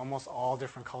 Like they're almost all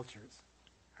different cultures,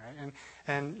 right?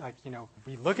 And like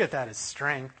we look at that as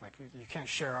strength. Like you can't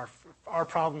share our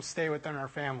problems, stay within our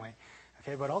family,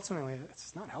 okay? But ultimately,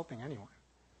 it's not helping anyone.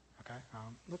 Okay,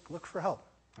 look for help.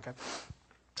 Okay,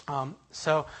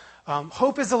 so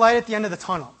hope is the light at the end of the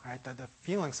tunnel, right? The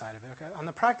feeling side of it. Okay, on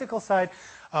the practical side,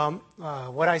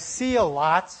 what I see a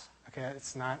lot. Okay,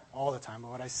 it's not all the time,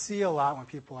 but what I see a lot when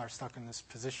people are stuck in this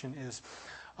position is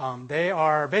they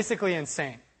are basically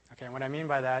insane. Okay, and what I mean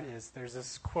by that is there's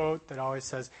this quote that always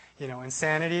says,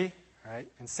 insanity, right?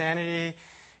 Insanity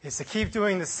is to keep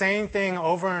doing the same thing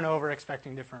over and over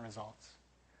expecting different results.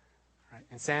 Right?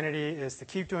 Insanity is to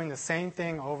keep doing the same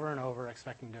thing over and over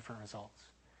expecting different results.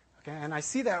 Okay, and I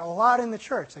see that a lot in the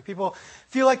church. Like people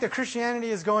feel like their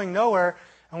Christianity is going nowhere,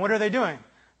 and what are they doing?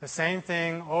 The same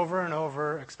thing over and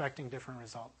over expecting different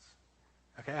results.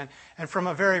 Okay, and from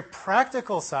a very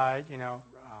practical side,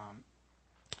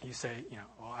 you say,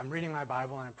 well, I'm reading my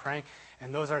Bible and I'm praying,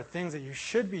 and those are things that you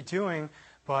should be doing,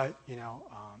 but,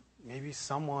 maybe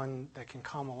someone that can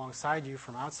come alongside you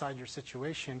from outside your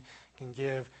situation can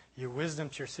give you wisdom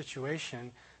to your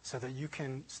situation so that you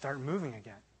can start moving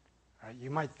again. Right?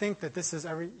 You might think that this is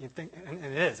you think, and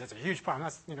it is. It's a huge part.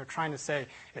 I'm not, trying to say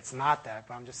it's not that,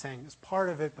 but I'm just saying it's part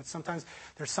of it. But sometimes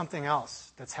there's something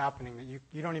else that's happening that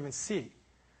you don't even see.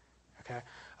 Okay,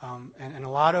 and a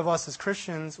lot of us as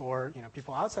Christians, or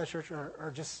people outside church,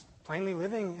 are just plainly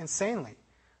living insanely.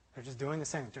 They're just doing the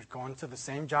same. They're going to the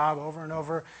same job over and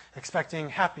over, expecting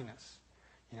happiness.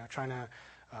 Trying to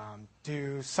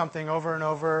do something over and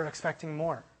over, expecting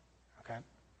more. Okay,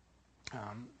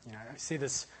 I see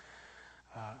this.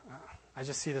 I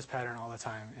just see this pattern all the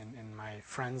time in my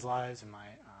friends' lives, and my,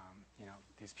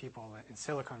 these people in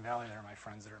Silicon Valley that are my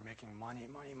friends that are making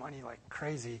money like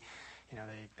crazy.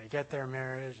 They get their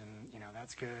marriage, and,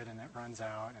 that's good, and that runs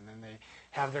out. And then they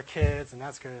have their kids, and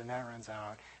that's good, and that runs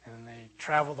out. And then they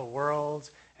travel the world,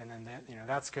 and then that,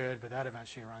 that's good, but that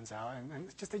eventually runs out. And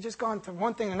they just go on to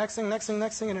one thing, the next thing,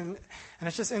 and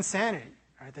it's just insanity,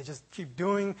 right? They just keep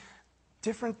doing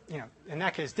different, in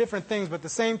that case, different things, but the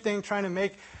same thing, trying to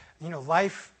make,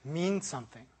 life mean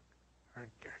something, or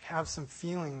have some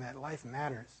feeling that life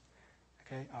matters.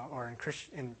 Okay, or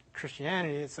in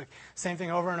Christianity, it's like same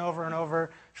thing over and over and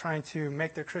over, trying to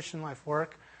make their Christian life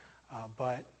work.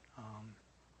 But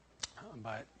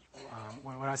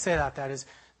when I say that is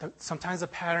sometimes the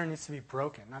pattern needs to be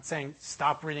broken. Not saying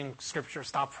stop reading Scripture,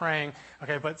 stop praying.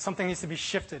 Okay, but something needs to be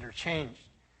shifted or changed.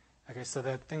 Okay, so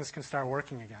that things can start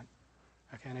working again.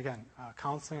 Okay, and again,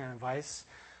 counseling and advice.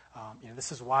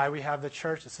 This is why we have the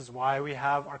church. This is why we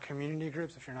have our community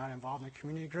groups. If you're not involved in a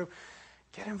community group,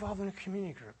 get involved in a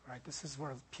community group, right? This is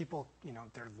where people,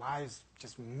 their lives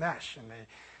just mesh, and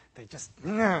they just,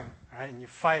 right? And you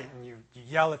fight, and you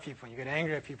yell at people, and you get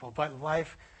angry at people. But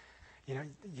life,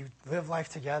 you live life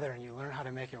together, and you learn how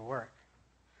to make it work,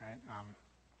 right?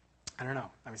 I don't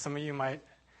know. Some of you might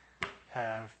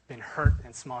have been hurt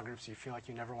in small groups. You feel like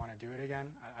you never want to do it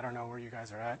again. I don't know where you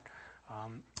guys are at.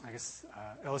 I guess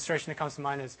illustration that comes to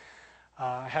mind is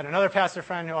I had another pastor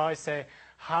friend who always say,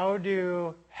 how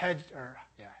do hedgehogs?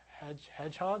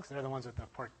 They're the ones with the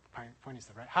pointy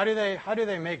stuff, right? How do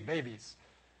they make babies?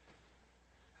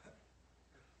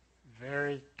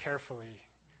 Very carefully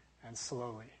and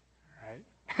slowly,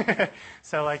 right?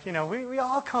 So, we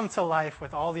all come to life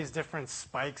with all these different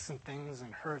spikes and things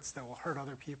and hurts that will hurt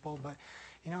other people. But,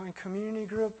 in community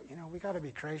group, we got to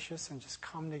be gracious and just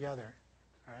come together,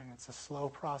 right? And it's a slow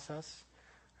process,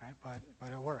 right?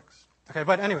 But it works. Okay,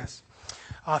 but anyways,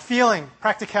 feeling,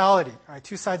 practicality, right?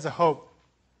 Two sides of hope.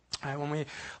 Right, when we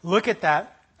look at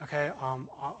that, okay,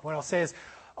 what I'll say is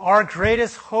our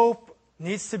greatest hope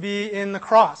needs to be in the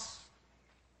cross.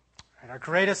 Right? Our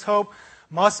greatest hope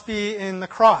must be in the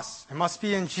cross. It must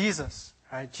be in Jesus.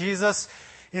 Right? Jesus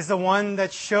is the one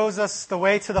that shows us the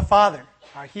way to the Father.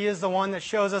 Right? He is the one that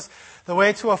shows us the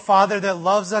way to a Father that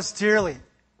loves us dearly.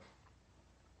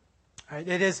 Right?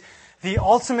 It is the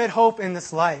ultimate hope in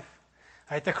this life.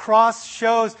 Right? The cross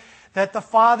shows that the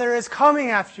Father is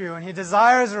coming after you, and He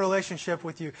desires a relationship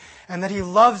with you, and that He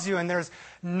loves you, and there's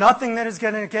nothing that is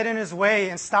going to get in His way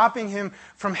and stopping Him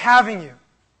from having you.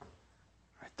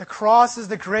 Right? The cross is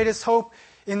the greatest hope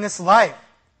in this life.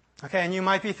 Okay, and you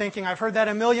might be thinking, I've heard that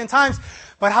a million times,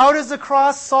 but how does the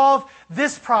cross solve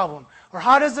this problem? Or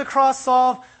how does the cross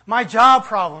solve my job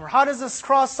problem? Or how does this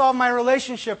cross solve my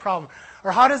relationship problem?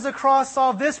 Or how does the cross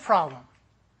solve this problem?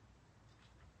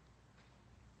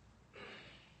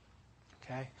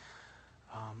 Okay,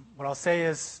 what I'll say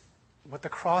is, what the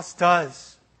cross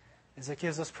does is it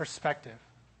gives us perspective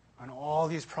on all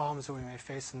these problems that we may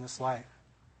face in this life.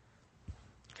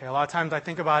 Okay, a lot of times I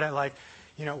think about it like,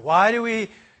 why do we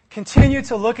continue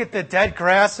to look at the dead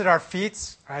grass at our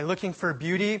feet, right, looking for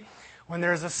beauty, when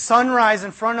there's a sunrise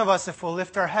in front of us if we'll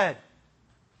lift our head?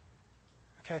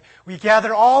 Okay, we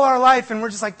gather all our life and we're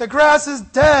just like, the grass is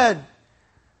dead.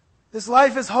 This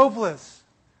life is hopeless.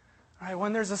 Right,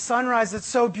 when there's a sunrise that's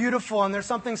so beautiful and there's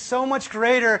something so much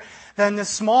greater than this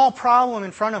small problem in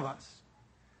front of us.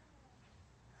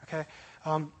 Okay,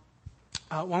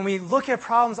 when we look at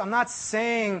problems, I'm not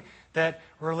saying that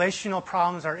relational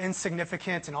problems are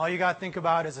insignificant and all you got to think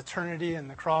about is eternity and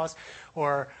the cross,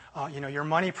 or your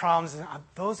money problems.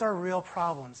 Those are real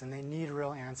problems and they need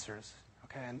real answers.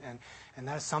 Okay, and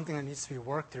that is something that needs to be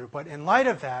worked through. But in light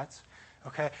of that,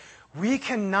 okay, we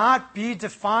cannot be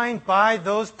defined by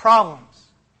those problems.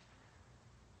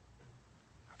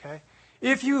 Okay?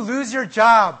 If you lose your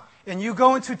job and you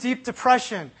go into deep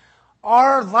depression,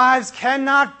 our lives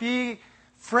cannot be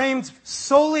framed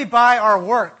solely by our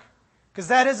work, because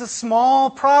that is a small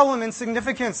problem in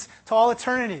significance to all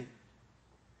eternity.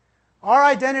 Our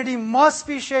identity must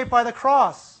be shaped by the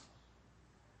cross.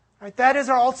 Right? That is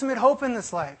our ultimate hope in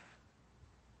this life.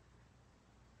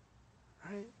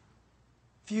 Right?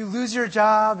 If you lose your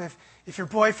job, if your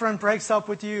boyfriend breaks up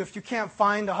with you, if you can't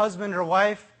find a husband or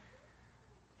wife,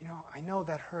 I know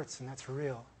that hurts and that's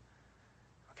real.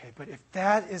 Okay, but if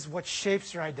that is what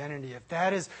shapes your identity, if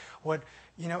that is what,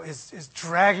 is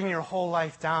dragging your whole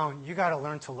life down, you got to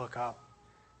learn to look up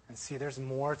and see there's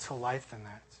more to life than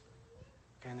that.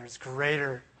 Okay, and there's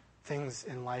greater things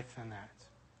in life than that.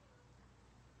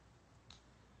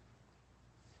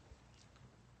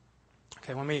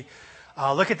 Okay, when we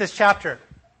look at this chapter,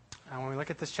 and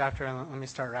let me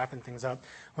start wrapping things up.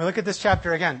 When we look at this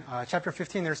chapter again, chapter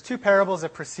 15, there's two parables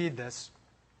that precede this.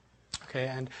 Okay,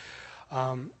 and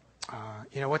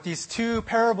what these two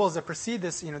parables that precede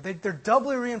this, they're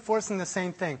doubly reinforcing the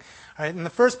same thing. All right, in the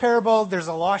first parable, there's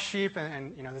a lost sheep,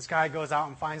 and this guy goes out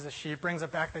and finds the sheep, brings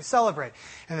it back, they celebrate.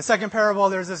 In the second parable,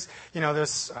 there's this,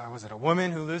 was it a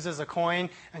woman who loses a coin,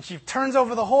 and she turns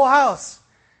over the whole house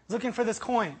looking for this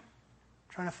coin,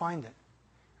 trying to find it.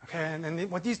 Okay,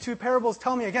 and what these two parables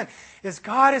tell me, again, is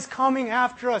God is coming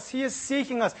after us. He is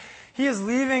seeking us. He is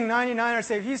leaving 99 are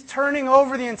saved. He's turning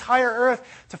over the entire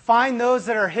earth to find those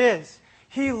that are His.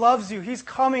 He loves you. He's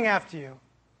coming after you.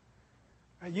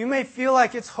 You may feel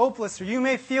like it's hopeless, or you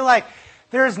may feel like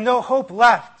there is no hope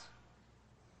left.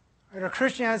 Or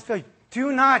Christianity feel,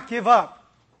 do not give up.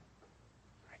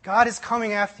 God is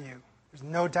coming after you. There's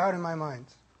no doubt in my mind.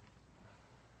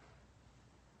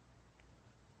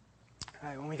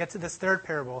 When we get to this third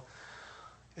parable,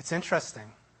 it's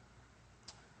interesting,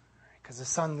 because the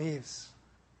son leaves,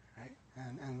 right?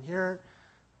 And here,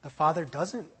 the father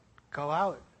doesn't go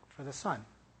out for the son.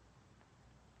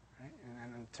 Right?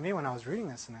 And to me, when I was reading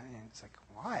this, and it's like,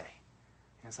 why?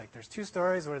 And it's like, there's two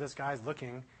stories where this guy's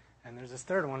looking, and there's this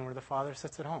third one where the father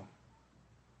sits at home.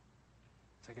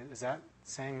 It's like, is that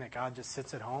saying that God just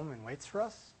sits at home and waits for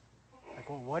us? Like,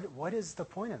 well, what is the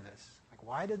point of this? Like,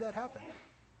 why did that happen?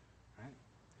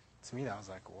 To me, that was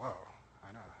like, whoa,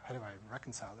 how do I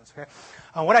reconcile this? Okay,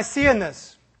 what I see in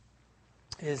this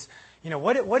is,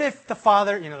 what if the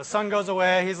father, the son goes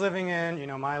away, he's living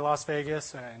in, my Las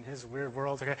Vegas, in his weird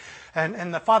world, okay,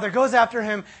 and the father goes after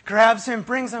him, grabs him,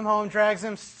 brings him home, drags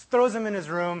him, throws him in his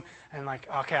room, and like,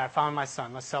 okay, I found my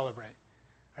son, let's celebrate.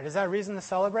 Right, is that reason to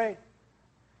celebrate?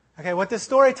 Okay, what this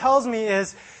story tells me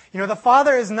is, the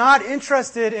father is not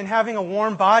interested in having a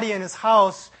warm body in his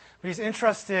house, but he's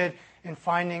interested in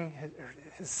finding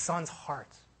his son's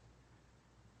heart.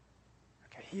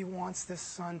 Okay, he wants this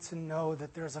son to know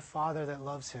that there's a father that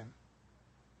loves him.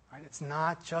 Right? It's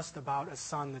not just about a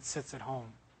son that sits at home.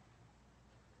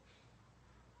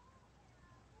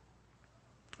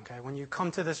 Okay, when you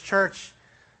come to this church,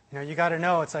 you got to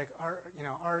know it's like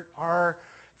our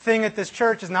thing at this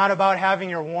church is not about having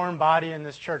your warm body in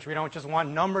this church. We don't just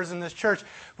want numbers in this church,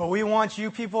 but we want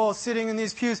you people sitting in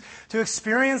these pews to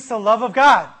experience the love of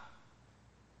God.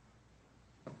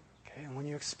 And when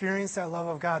you experience that love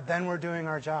of God, then we're doing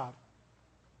our job.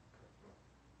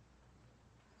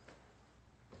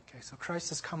 Okay, so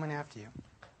Christ is coming after you.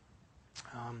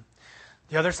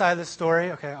 The other side of the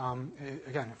story, okay,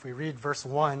 again, if we read verse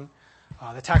 1,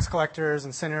 the tax collectors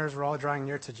and sinners were all drawing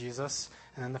near to Jesus,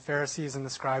 and then the Pharisees and the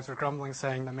scribes were grumbling,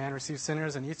 saying, the man receives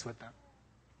sinners and eats with them.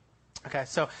 Okay,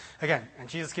 so again, and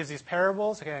Jesus gives these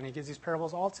parables, okay, and he gives these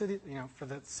parables all to for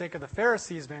the sake of the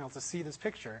Pharisees being able to see this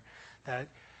picture that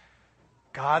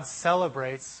God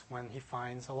celebrates when He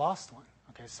finds a lost one.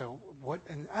 Okay, so what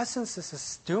in essence this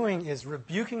is doing is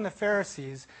rebuking the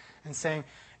Pharisees and saying,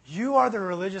 you are the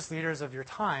religious leaders of your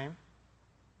time,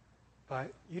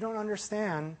 but you don't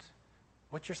understand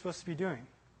what you're supposed to be doing.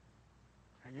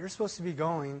 You're supposed to be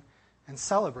going and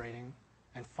celebrating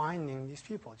and finding these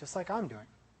people, just like I'm doing.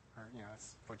 Or,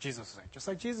 that's what Jesus is saying, just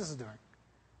like Jesus is doing.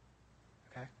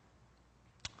 Okay?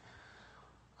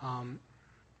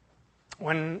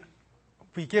 When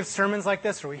we give sermons like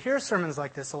this, or we hear sermons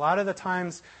like this, a lot of the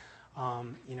times,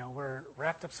 we're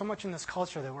wrapped up so much in this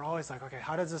culture that we're always like, okay,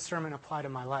 how does this sermon apply to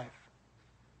my life?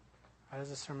 How does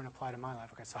this sermon apply to my life?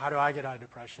 Okay, so how do I get out of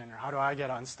depression, or how do I get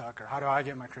unstuck, or how do I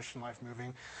get my Christian life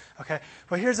moving? Okay,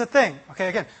 but here's the thing. Okay,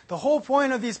 again, the whole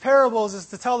point of these parables is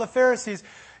to tell the Pharisees,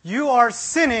 you are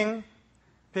sinning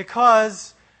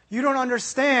because you don't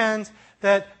understand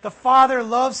that the Father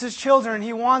loves His children.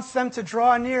 He wants them to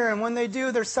draw near, and when they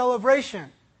do, there's celebration.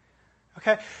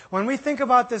 Okay? When we think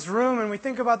about this room, and we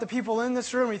think about the people in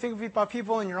this room, we think about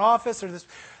people in your office or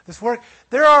this work,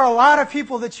 there are a lot of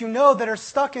people that you know that are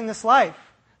stuck in this life,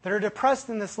 that are depressed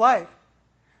in this life.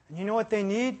 And you know what they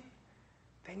need?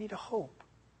 They need a hope.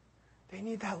 They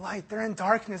need that light. They're in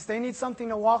darkness. They need something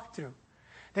to walk through.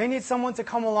 They need someone to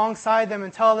come alongside them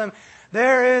and tell them,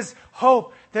 there is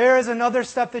hope. There is another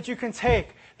step that you can take.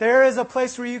 There is a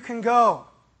place where you can go.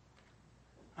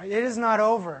 It is not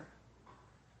over.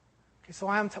 Okay, so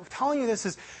why I'm telling you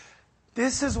this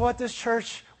is what this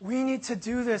church, we need to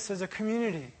do this as a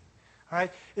community. All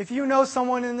right? If you know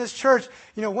someone in this church,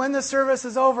 when the service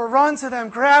is over, run to them,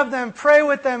 grab them, pray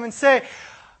with them, and say,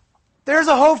 there's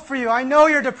a hope for you. I know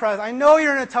you're depressed. I know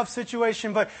you're in a tough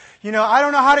situation, but, I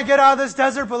don't know how to get out of this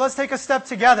desert, but let's take a step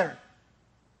together.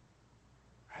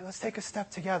 All right, let's take a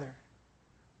step together.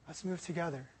 Let's move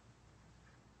together.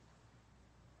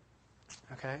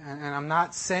 Okay? And I'm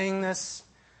not saying this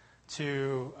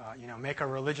to, make a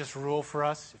religious rule for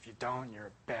us. If you don't, you're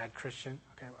a bad Christian.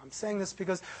 Okay? I'm saying this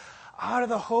because out of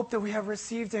the hope that we have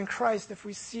received in Christ, if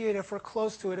we see it, if we're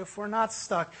close to it, if we're not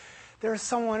stuck, there's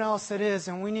someone else that is,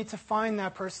 and we need to find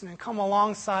that person and come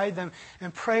alongside them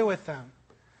and pray with them.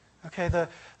 Okay,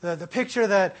 the picture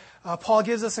that Paul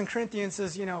gives us in Corinthians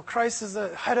is, Christ is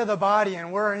the head of the body,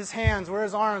 and we're his hands, we're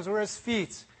his arms, we're his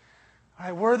feet. All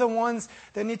right, we're the ones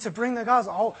that need to bring the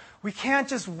gospel. Oh, we can't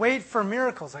just wait for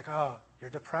miracles. Like, oh,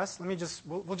 you're depressed? We'll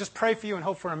just pray for you and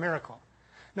hope for a miracle.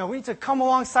 No, we need to come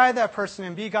alongside that person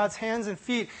and be God's hands and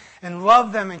feet and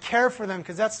love them and care for them,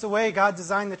 because that's the way God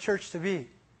designed the church to be.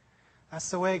 That's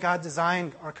the way God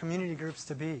designed our community groups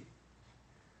to be.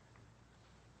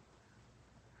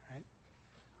 Right?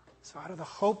 So out of the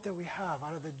hope that we have,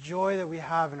 out of the joy that we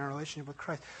have in our relationship with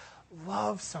Christ,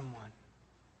 love someone.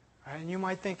 Right? And you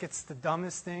might think it's the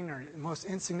dumbest thing or the most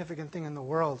insignificant thing in the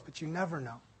world, but you never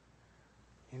know.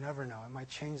 You never know. It might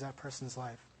change that person's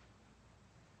life.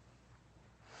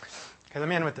 Okay, let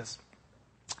me end with this.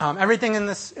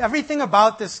 Everything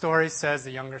about this story says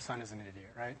the younger son is an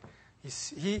idiot, right?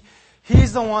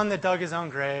 He's the one that dug his own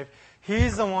grave.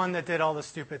 He's the one that did all the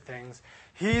stupid things.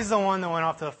 He's the one that went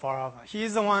off to the far off.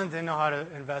 He's the one that didn't know how to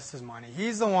invest his money.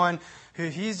 He's the one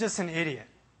he's just an idiot.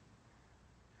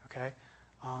 Okay?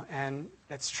 And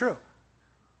it's true.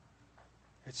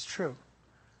 It's true.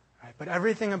 Right? But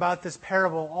everything about this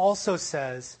parable also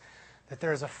says that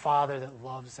there is a father that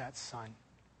loves that son.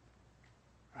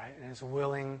 Right? And is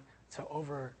willing to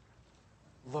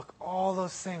overlook all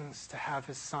those things to have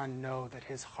his son know that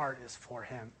his heart is for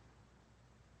him.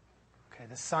 Okay,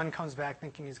 the son comes back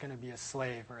thinking he's going to be a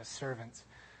slave or a servant.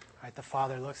 Right? The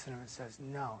father looks at him and says,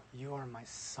 no, you are my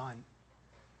son.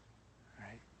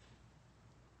 Right?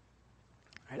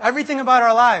 Right? Everything about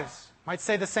our lives might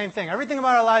say the same thing. Everything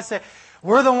about our lives say,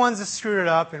 we're the ones that screwed it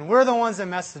up, and we're the ones that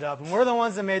messed it up, and we're the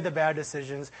ones that made the bad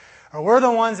decisions, or we're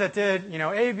the ones that did,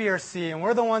 A, B, or C, and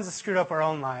we're the ones that screwed up our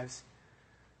own lives.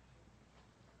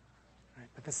 Right?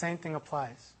 But the same thing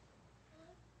applies.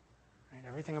 Right?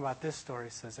 Everything about this story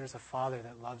says there's a father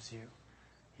that loves you.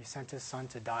 He sent his son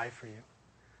to die for you.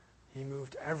 He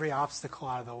moved every obstacle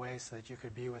out of the way so that you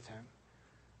could be with him.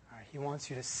 Right? He wants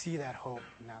you to see that hope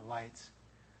and that light.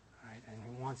 Right? And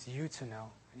he wants you to know,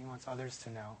 and he wants others to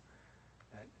know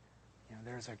that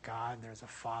there's a God, there's a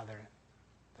Father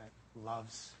that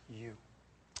loves you.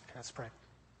 Okay, let's pray.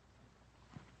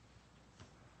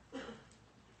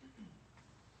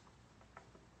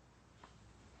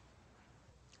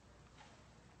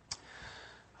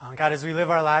 God, as we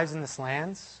live our lives in this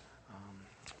land,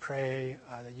 pray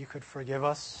that you could forgive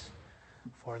us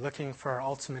for looking for our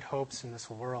ultimate hopes in this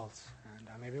world.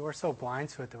 And maybe we're so blind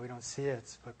to it that we don't see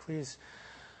it, but please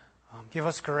give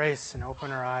us grace and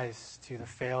open our eyes to the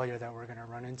failure that we're going to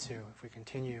run into if we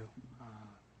continue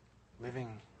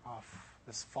living off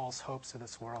this false hopes of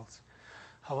this world.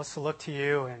 Help us to look to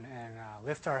you and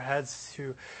lift our heads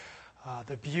to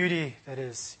the beauty that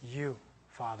is you,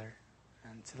 Father,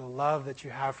 and to the love that you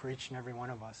have for each and every one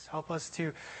of us. Help us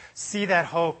to see that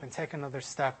hope and take another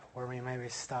step where we may be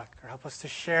stuck, or help us to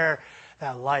share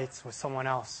that light with someone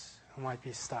else who might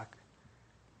be stuck.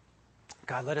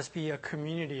 God, let us be a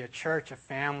community, a church, a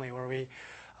family where we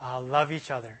love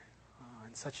each other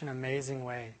in such an amazing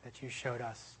way that you showed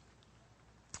us.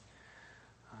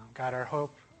 God, our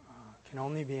hope can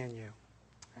only be in you.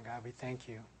 And God, we thank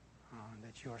you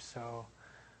that you are so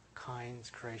kind,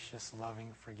 gracious,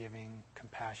 loving, forgiving,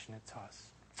 compassionate to us.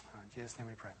 In Jesus' name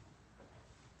we pray.